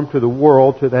conformed to the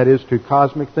world, that is, to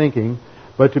cosmic thinking,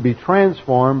 but to be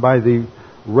transformed by the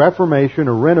reformation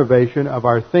or renovation of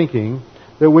our thinking,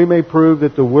 that we may prove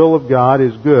that the will of God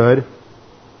is good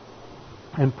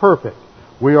and perfect.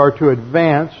 We are to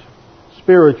advance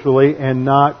spiritually and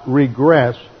not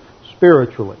regress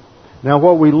spiritually. Now,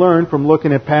 what we learn from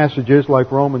looking at passages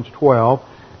like Romans 12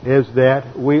 is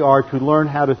that we are to learn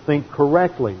how to think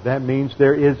correctly. That means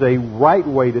there is a right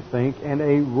way to think and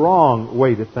a wrong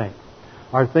way to think.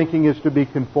 Our thinking is to be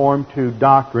conformed to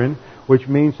doctrine, which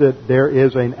means that there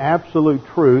is an absolute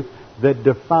truth that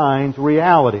defines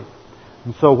reality.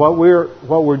 And so what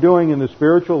we're doing in the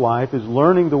spiritual life is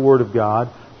learning the Word of God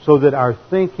so that our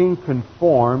thinking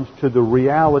conforms to the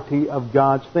reality of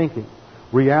God's thinking.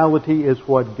 Reality is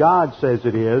what God says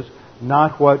it is,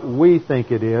 not what we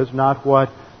think it is, not what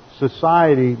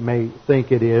society may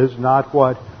think it is, not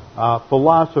what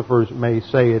philosophers may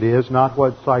say it is, not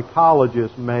what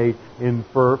psychologists may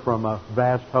infer from a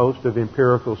vast host of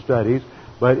empirical studies,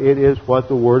 but it is what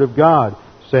the Word of God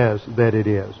says that it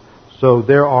is. So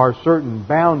there are certain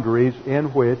boundaries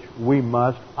in which we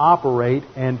must operate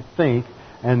and think,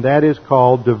 and that is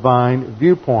called divine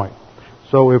viewpoint.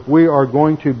 So if we are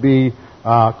going to be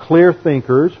clear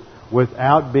thinkers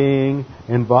without being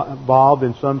involved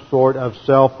in some sort of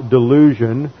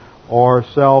self-delusion or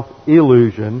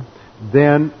self-illusion,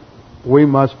 then we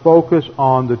must focus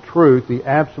on the truth, the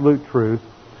absolute truth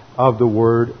of the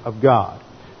Word of God.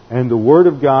 And the Word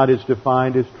of God is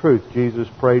defined as truth. Jesus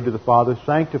prayed to the Father,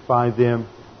 "Sanctify them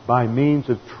by means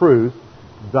of truth.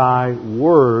 Thy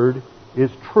Word is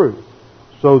truth."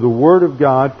 So the Word of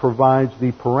God provides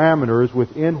the parameters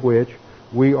within which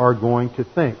we are going to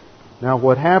think. Now,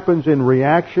 what happens in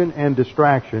reaction and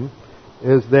distraction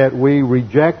is that we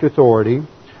reject authority.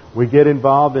 We get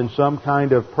involved in some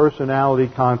kind of personality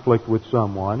conflict with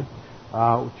someone.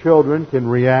 Children can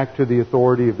react to the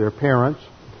authority of their parents.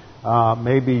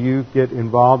 Maybe you get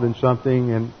involved in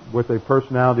something with a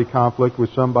personality conflict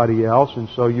with somebody else, and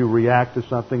so you react to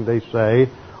something they say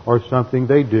or something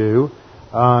they do.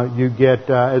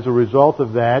 As a result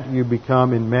of that, you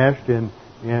become enmeshed in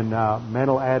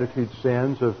mental attitude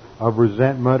sins of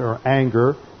resentment or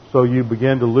anger, so you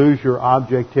begin to lose your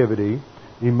objectivity.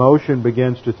 Emotion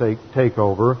begins to take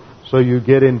over, so you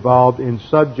get involved in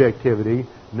subjectivity.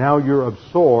 Now you're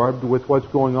absorbed with what's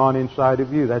going on inside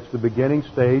of you. That's the beginning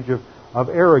stage of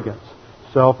arrogance,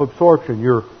 self-absorption.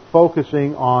 You're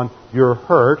focusing on your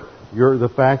hurt, the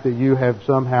fact that you have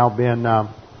somehow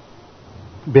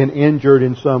been injured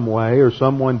in some way, or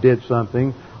someone did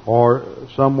something, or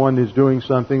someone is doing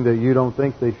something that you don't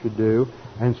think they should do,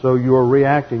 and so you are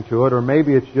reacting to it. Or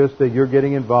maybe it's just that you're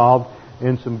getting involved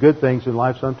in some good things in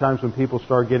life. Sometimes when people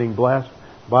start getting blessed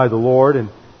by the Lord and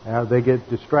They get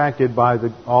distracted by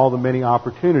all the many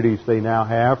opportunities they now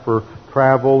have for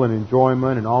travel and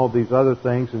enjoyment and all of these other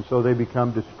things, and so they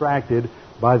become distracted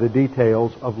by the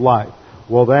details of life.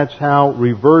 Well, that's how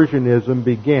reversionism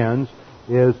begins,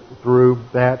 is through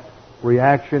that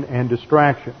reaction and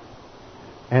distraction.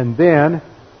 And then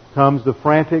comes the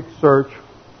frantic search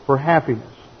for happiness.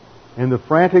 In the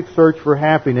frantic search for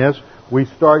happiness, we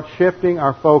start shifting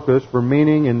our focus for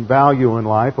meaning and value in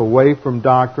life away from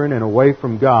doctrine and away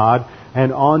from God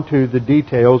and onto the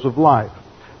details of life.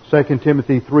 2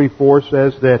 Timothy 3:4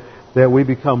 says that we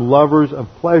become lovers of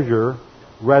pleasure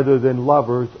rather than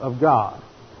lovers of God.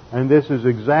 And this is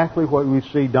exactly what we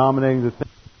see dominating the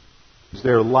things.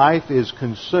 Their life is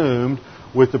consumed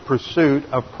with the pursuit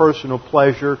of personal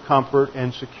pleasure, comfort,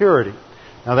 and security.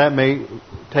 Now that may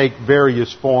take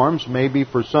various forms. Maybe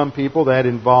for some people that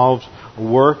involves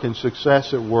work and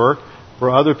success at work. For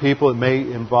other people it may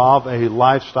involve a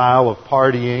lifestyle of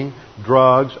partying,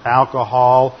 drugs,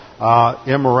 alcohol,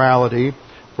 immorality.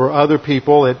 For other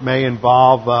people it may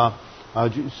involve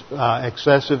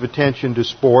excessive attention to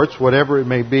sports. Whatever it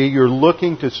may be, you're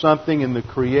looking to something in the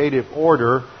creative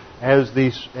order as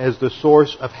the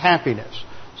source of happiness.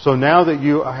 So now that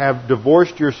you have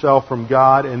divorced yourself from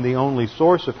God and the only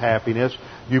source of happiness,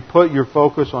 you put your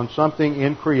focus on something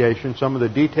in creation, some of the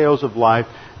details of life,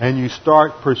 and you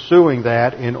start pursuing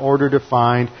that in order to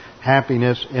find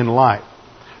happiness in life.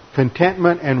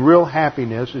 Contentment and real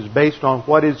happiness is based on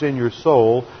what is in your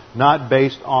soul, not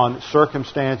based on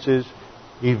circumstances,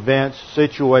 events,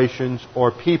 situations,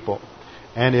 or people.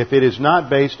 And if it is not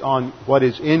based on what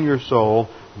is in your soul,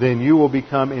 then you will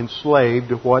become enslaved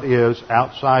to what is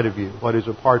outside of you, what is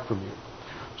apart from you.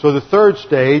 So the third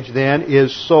stage then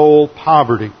is soul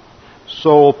poverty.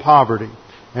 Soul poverty.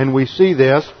 And we see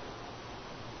this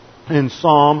in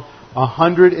Psalm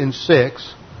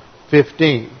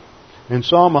 106:15. In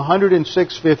Psalm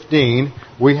 106:15,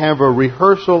 we have a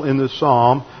rehearsal in the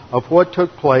Psalm of what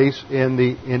took place in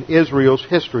Israel's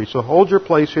history. So hold your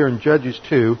place here in Judges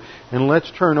 2, and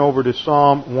let's turn over to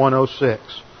Psalm 106.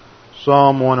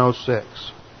 Psalm 106.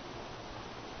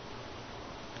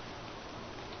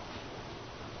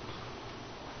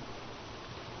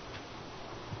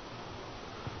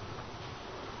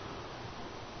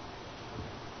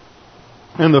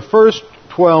 In the first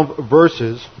 12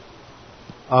 verses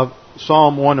of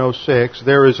Psalm 106,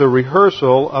 there is a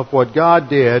rehearsal of what God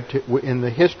did in the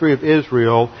history of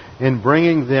Israel in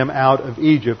bringing them out of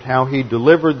Egypt, how He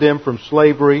delivered them from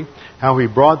slavery, how He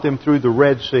brought them through the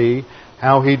Red Sea,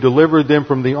 how He delivered them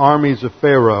from the armies of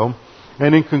Pharaoh.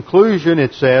 And in conclusion,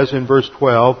 it says in verse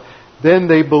 12, then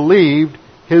they believed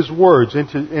His words.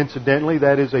 Incidentally,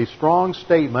 that is a strong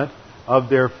statement of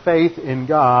their faith in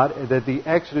God, that the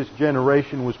Exodus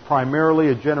generation was primarily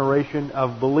a generation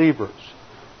of believers.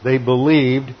 They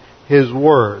believed His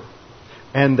word,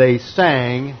 and they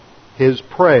sang His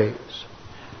praise.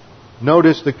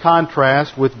 Notice the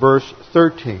contrast with verse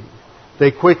 13.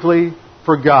 They quickly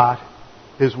forgot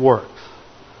His works.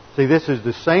 See, this is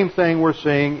the same thing we're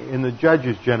seeing in the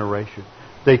Judges generation.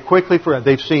 They quickly forgot.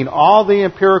 They've seen all the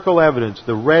empirical evidence.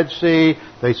 The Red Sea,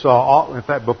 they saw in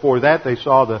fact, before that, they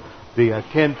saw the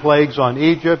 10 plagues on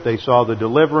Egypt. They saw the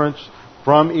deliverance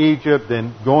from Egypt,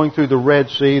 then going through the Red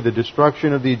Sea, the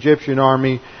destruction of the Egyptian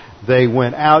army. They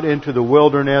went out into the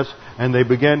wilderness, and they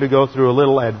began to go through a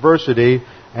little adversity,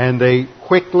 and they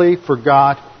quickly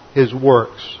forgot His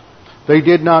works. They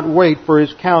did not wait for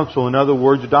His counsel. In other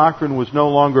words, doctrine was no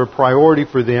longer a priority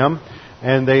for them,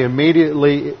 and they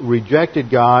immediately rejected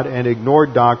God and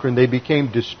ignored doctrine. They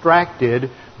became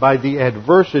distracted by the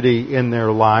adversity in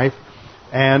their life,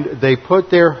 and they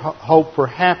put their hope for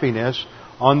happiness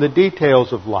on the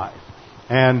details of life.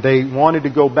 And they wanted to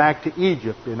go back to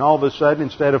Egypt. And all of a sudden,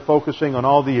 instead of focusing on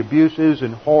all the abuses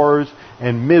and horrors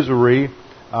and misery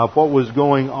of what was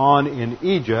going on in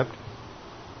Egypt,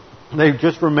 they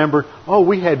just remembered,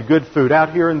 we had good food.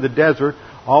 Out here in the desert,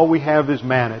 all we have is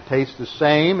manna. It tastes the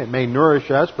same. It may nourish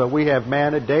us, but we have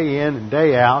manna day in and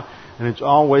day out, and it's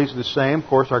always the same. Of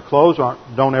course, our clothes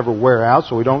don't ever wear out,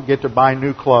 so we don't get to buy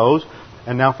new clothes.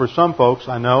 And now for some folks,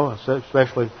 I know,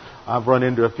 especially I've run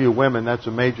into a few women, that's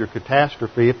a major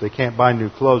catastrophe if they can't buy new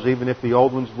clothes. Even if the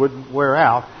old ones wouldn't wear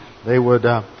out, they would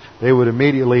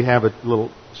immediately have a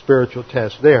little spiritual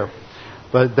test there.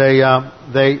 But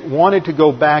they wanted to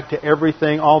go back to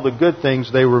everything, all the good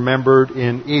things they remembered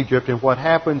in Egypt. And what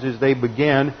happens is they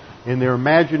begin in their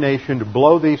imagination to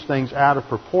blow these things out of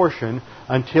proportion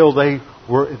until they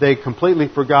completely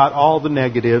forgot all the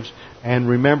negatives and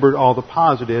remembered all the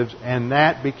positives, and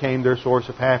that became their source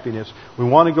of happiness. We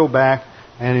want to go back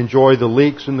and enjoy the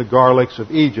leeks and the garlics of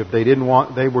Egypt.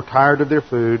 They were tired of their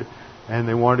food, and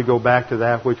they wanted to go back to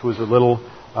that which was a little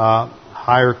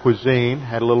higher cuisine,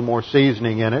 had a little more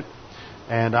seasoning in it.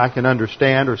 And I can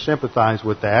understand or sympathize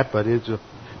with that, but its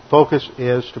focus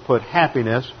is to put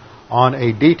happiness on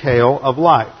a detail of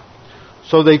life.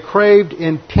 So they craved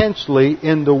intensely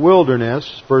in the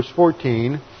wilderness, verse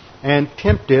 14, and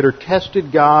tempted or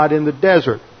tested God in the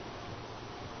desert.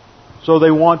 So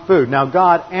they want food. Now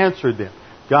God answered them.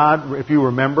 God, if you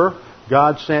remember,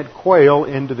 God sent quail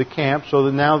into the camp so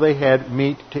that now they had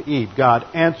meat to eat. God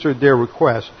answered their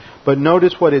request. But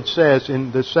notice what it says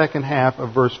in the second half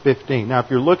of verse 15. Now,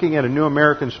 if you're looking at a New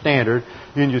American Standard,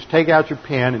 you can just take out your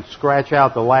pen and scratch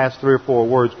out the last 3 or 4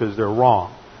 words because they're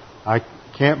wrong. I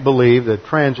can't believe the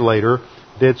translator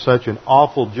did such an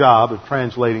awful job of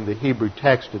translating the Hebrew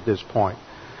text at this point.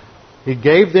 He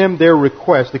gave them their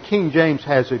request. The King James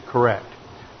has it correct.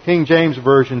 King James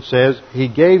Version says, He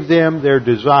gave them their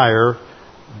desire,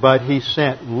 but He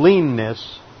sent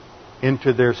leanness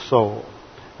into their soul.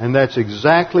 And that's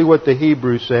exactly what the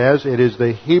Hebrew says. It is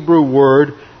the Hebrew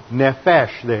word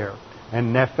nephesh there.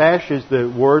 And nephesh is the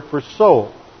word for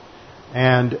soul.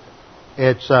 And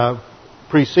it's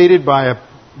preceded by a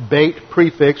bait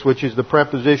prefix, which is the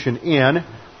preposition in,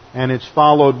 and it's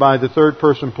followed by the third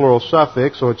person plural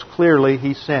suffix, so it's clearly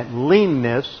He sent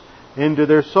leanness into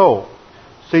their soul.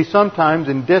 See, sometimes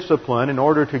in discipline, in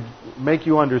order to make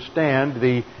you understand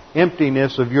the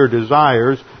emptiness of your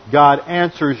desires, God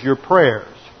answers your prayers.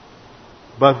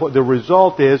 But what the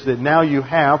result is that now you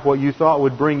have what you thought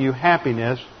would bring you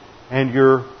happiness, and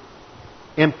you're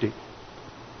empty.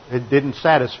 It didn't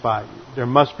satisfy you. There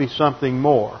must be something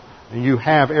more. And you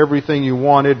have everything you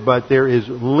wanted, but there is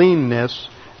leanness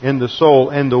in the soul.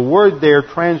 And the word there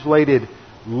translated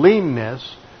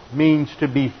leanness means to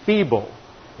be feeble.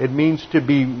 It means to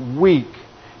be weak.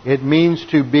 It means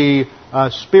to be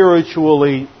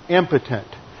spiritually impotent.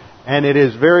 And it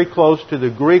is very close to the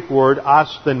Greek word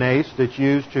asthenes that's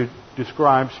used to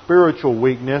describe spiritual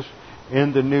weakness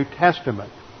in the New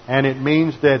Testament. And it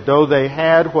means that though they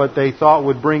had what they thought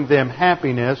would bring them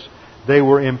happiness, they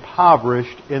were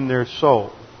impoverished in their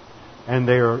soul. And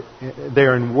they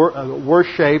are in worse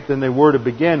shape than they were to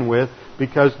begin with,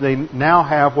 because they now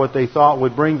have what they thought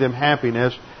would bring them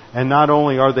happiness, and not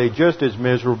only are they just as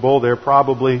miserable, they're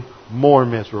probably more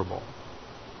miserable.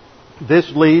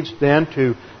 This leads then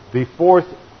to the fourth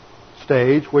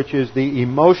stage, which is the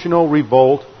emotional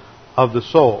revolt of the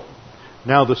soul.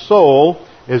 Now, the soul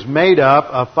is made up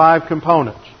of 5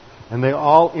 components, and they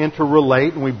all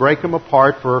interrelate, and we break them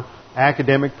apart for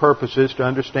academic purposes to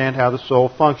understand how the soul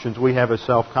functions. We have a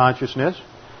self-consciousness,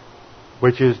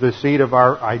 which is the seat of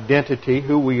our identity,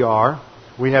 who we are.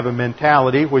 We have a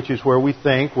mentality, which is where we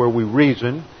think, where we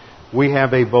reason. We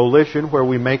have a volition, where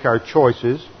we make our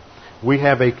choices. We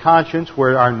have a conscience,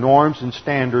 where our norms and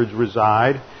standards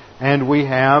reside. And we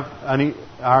have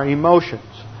our emotions.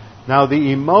 Now,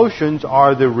 the emotions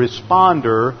are the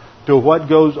responder to what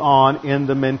goes on in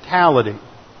the mentality.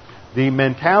 The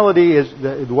mentality is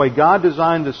the way God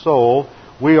designed the soul.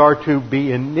 We are to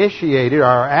be initiated,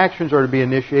 our actions are to be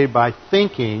initiated by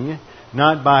thinking,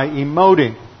 not by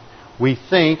emoting. We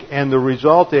think, and the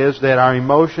result is that our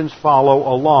emotions follow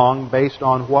along based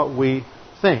on what we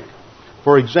think.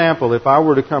 For example, if I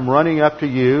were to come running up to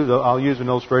you, I'll use an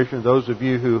illustration of those of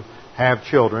you who have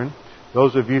children.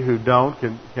 Those of you who don't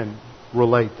can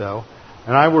relate, though.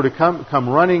 And I were to come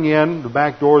running in the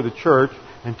back door of the church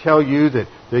and tell you that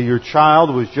your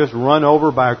child was just run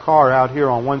over by a car out here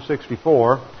on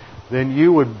 164, then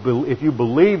you would, if you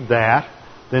believed that,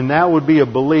 then that would be a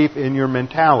belief in your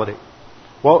mentality.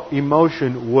 What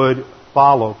emotion would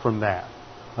follow from that?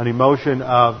 An emotion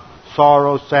of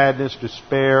sorrow, sadness,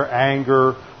 despair,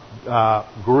 anger,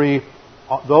 grief.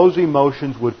 Those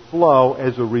emotions would flow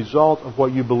as a result of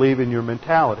what you believe in your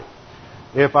mentality.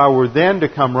 If I were then to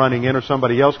come running in, or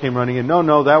somebody else came running in,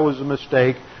 no, that was a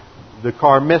mistake. The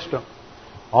car missed them.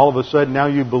 All of a sudden, now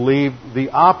you believe the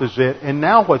opposite, and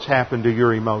now what's happened to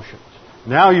your emotions?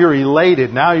 Now you're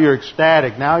elated, now you're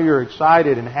ecstatic, now you're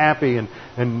excited and happy,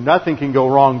 and nothing can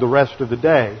go wrong the rest of the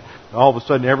day. All of a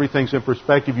sudden, everything's in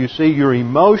perspective. You see, your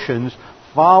emotions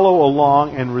follow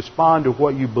along and respond to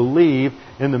what you believe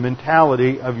in the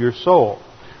mentality of your soul.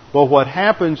 But what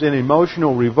happens in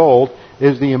emotional revolt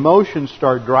is the emotions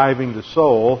start driving the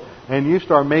soul, and you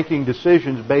start making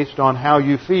decisions based on how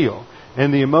you feel.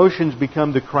 And the emotions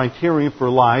become the criterion for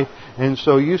life, and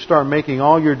so you start making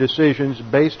all your decisions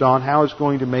based on how it's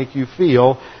going to make you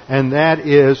feel, and that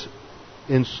is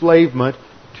enslavement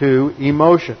to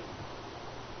emotion.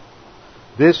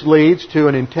 This leads to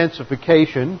an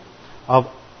intensification of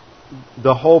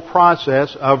the whole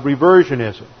process of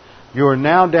reversionism. You are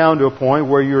now down to a point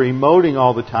where you're emoting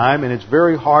all the time, and it's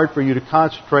very hard for you to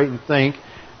concentrate and think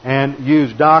and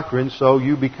use doctrine, so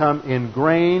you become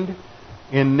ingrained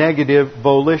in negative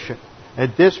volition.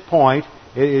 At this point,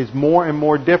 it is more and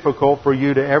more difficult for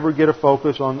you to ever get a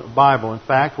focus on the Bible. In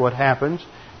fact, what happens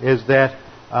is that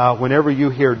whenever you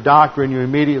hear doctrine, you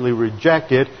immediately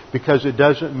reject it because it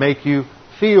doesn't make you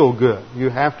feel good. You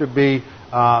have to be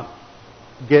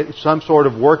get some sort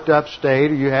of worked up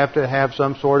state, or you have to have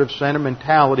some sort of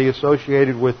sentimentality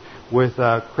associated with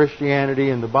Christianity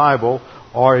and the Bible,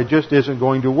 or it just isn't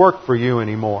going to work for you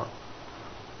anymore.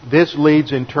 This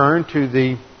leads in turn to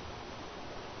the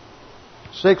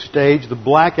sixth stage, the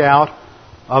blackout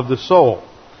of the soul.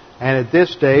 And at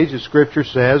this stage, the Scripture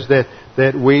says that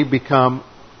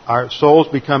our souls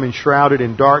become enshrouded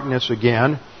in darkness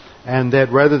again, and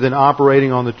that rather than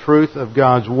operating on the truth of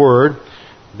God's Word,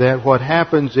 that what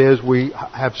happens is we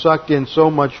have sucked in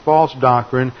so much false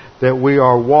doctrine that we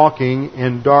are walking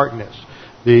in darkness.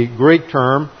 The Greek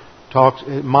term talks,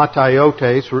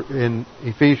 mataiotes, in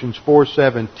Ephesians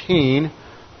 4:17,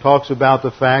 talks about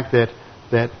the fact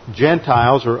that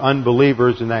Gentiles or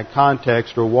unbelievers in that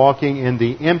context are walking in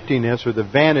the emptiness or the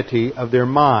vanity of their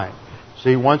mind.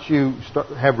 See, once you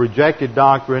have rejected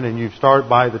doctrine and you start,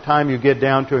 by the time you get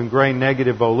down to ingrained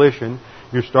negative volition,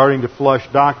 you're starting to flush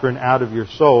doctrine out of your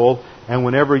soul, and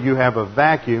whenever you have a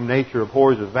vacuum, nature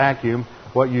abhors a vacuum,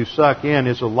 what you suck in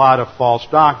is a lot of false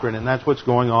doctrine, and that's what's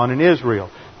going on in Israel.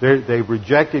 They've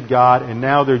rejected God, and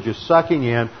now they're just sucking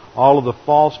in all of the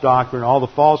false doctrine, all the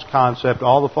false concept,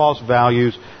 all the false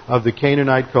values of the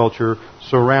Canaanite culture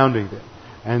surrounding them.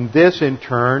 And this, in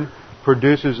turn,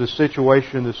 produces a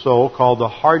situation in the soul called the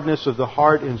hardness of the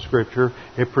heart in Scripture.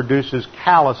 It produces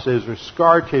calluses or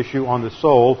scar tissue on the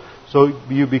soul, so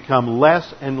you become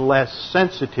less and less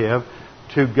sensitive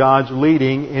to God's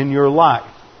leading in your life.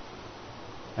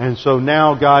 And so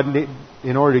now God,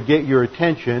 in order to get your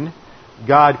attention,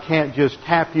 God can't just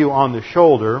tap you on the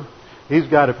shoulder. He's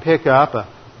got to pick up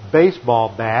a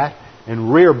baseball bat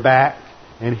and rear back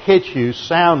and hit you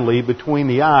soundly between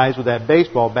the eyes with that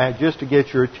baseball bat just to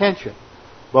get your attention.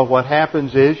 But what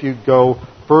happens is you go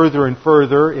further and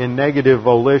further in negative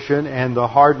volition and the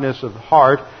hardness of the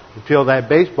heart until that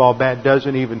baseball bat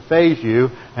doesn't even faze you.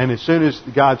 And as soon as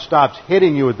God stops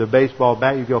hitting you with the baseball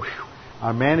bat, you go, "Phew,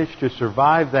 I managed to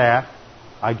survive that.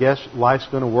 I guess life's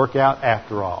going to work out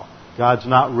after all. God's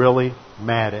not really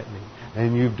mad at me."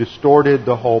 And you've distorted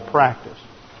the whole practice.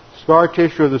 Scar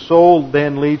tissue of the soul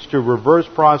then leads to reverse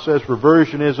process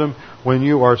reversionism, when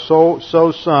you are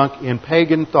so sunk in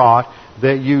pagan thought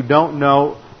that you don't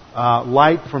know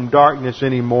light from darkness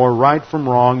anymore, right from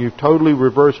wrong. You've totally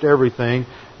reversed everything,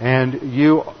 and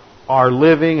you are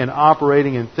living and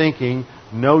operating and thinking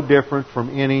no different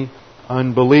from any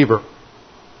unbeliever.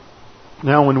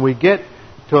 Now, when we get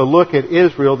to a look at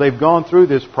Israel, they've gone through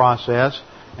this process,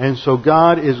 and so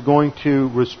God is going to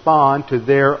respond to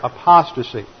their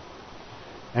apostasy.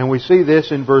 And we see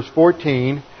this in verse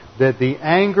 14, that the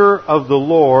anger of the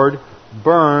Lord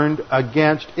burned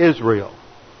against Israel.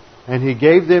 And He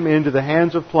gave them into the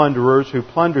hands of plunderers who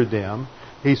plundered them.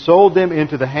 He sold them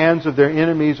into the hands of their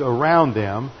enemies around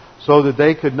them, so that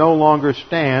they could no longer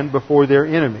stand before their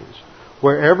enemies.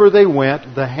 Wherever they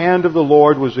went, the hand of the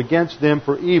Lord was against them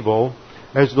for evil,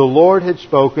 as the Lord had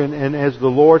spoken and as the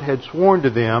Lord had sworn to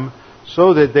them,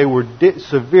 so that they were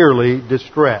severely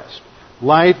distressed.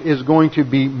 Life is going to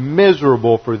be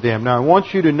miserable for them. Now, I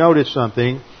want you to notice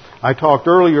something. I talked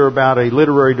earlier about a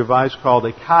literary device called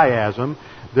a chiasm.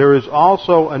 There is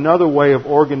also another way of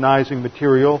organizing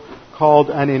material called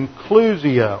an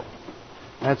inclusio.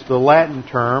 That's the Latin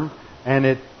term, and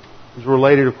it is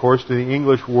related, of course, to the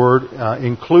English word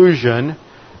inclusion,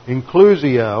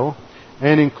 inclusio.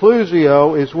 And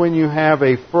inclusio is when you have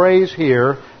a phrase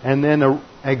here, and then an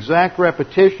exact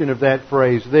repetition of that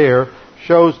phrase there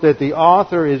shows that the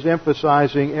author is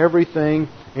emphasizing everything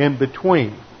in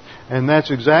between. And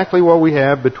that's exactly what we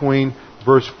have between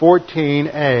verse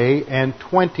 14a and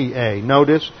 20a.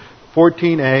 Notice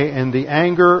 14a, and the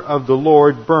anger of the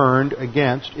Lord burned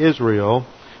against Israel.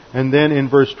 And then in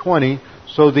verse 20,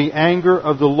 so the anger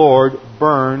of the Lord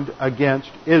burned against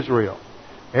Israel.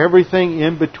 Everything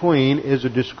in between is a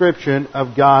description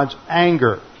of God's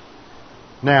anger.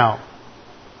 Now,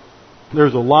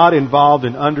 there's a lot involved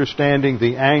in understanding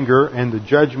the anger and the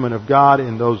judgment of God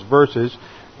in those verses,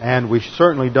 and we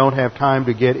certainly don't have time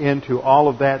to get into all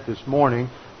of that this morning,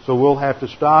 so we'll have to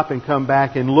stop and come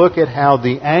back and look at how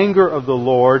the anger of the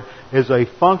Lord is a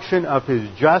function of His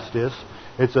justice,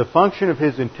 it's a function of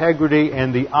His integrity,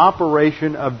 and the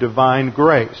operation of divine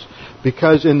grace.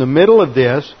 Because in the middle of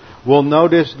this, we'll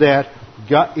notice that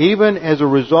God, even as a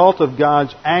result of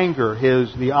God's anger,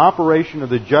 the operation of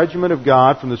the judgment of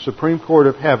God from the Supreme Court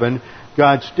of Heaven,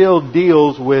 God still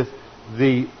deals with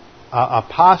the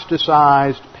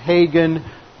apostatized pagan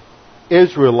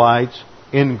Israelites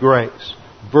in grace.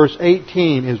 Verse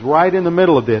 18 is right in the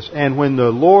middle of this. And when the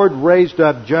Lord raised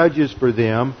up judges for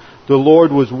them, the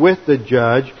Lord was with the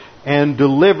judge and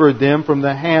delivered them from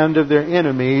the hand of their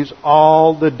enemies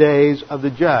all the days of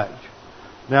the judge.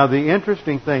 Now, the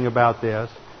interesting thing about this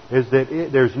is that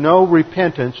there's no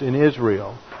repentance in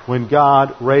Israel when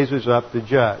God raises up the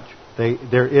judge.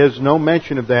 There is no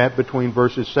mention of that between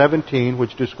verses 17,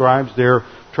 which describes their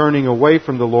turning away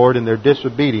from the Lord and their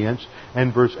disobedience,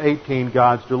 and verse 18,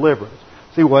 God's deliverance.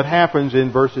 See, what happens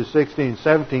in verses 16 and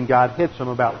 17, God hits them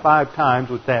about 5 times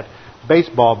with that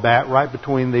baseball bat right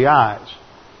between the eyes.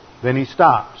 Then He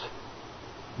stops.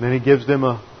 Then He gives them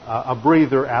a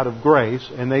breather out of grace,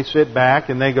 and they sit back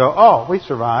and they go, oh, we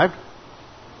survived.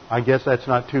 I guess that's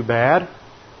not too bad.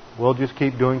 We'll just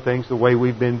keep doing things the way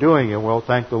we've been doing it. We'll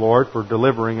thank the Lord for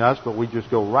delivering us, but we just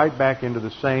go right back into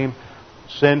the same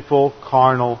sinful,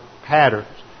 carnal patterns.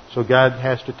 So God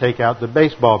has to take out the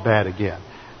baseball bat again.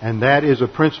 And that is a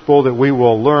principle that we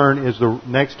will learn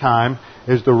next time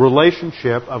is the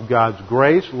relationship of God's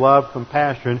grace, love,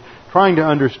 compassion, trying to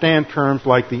understand terms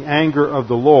like the anger of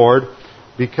the Lord,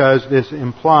 because this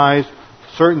implies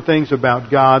certain things about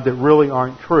God that really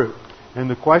aren't true. And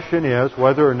the question is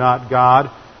whether or not God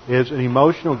is an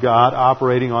emotional God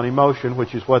operating on emotion,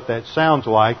 which is what that sounds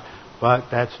like,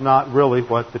 but that's not really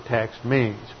what the text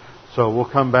means. So we'll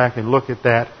come back and look at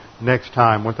that next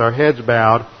time with our heads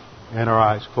bowed and our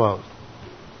eyes closed.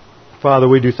 Father,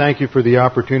 we do thank You for the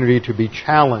opportunity to be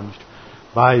challenged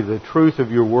by the truth of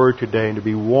Your Word today and to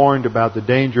be warned about the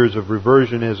dangers of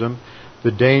reversionism,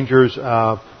 the dangers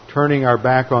of turning our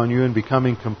back on You and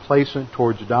becoming complacent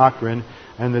towards doctrine,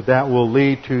 and that will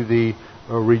lead to the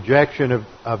rejection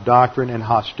of doctrine and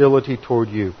hostility toward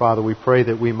You. Father, we pray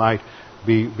that we might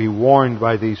be warned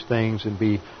by these things and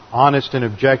be honest and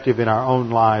objective in our own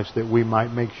lives, that we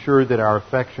might make sure that our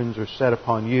affections are set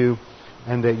upon You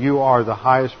and that You are the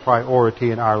highest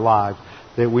priority in our lives,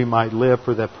 that we might live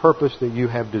for the purpose that You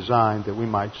have designed, that we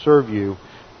might serve You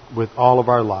with all of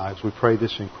our lives. We pray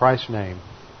this in Christ's name.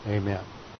 Amen.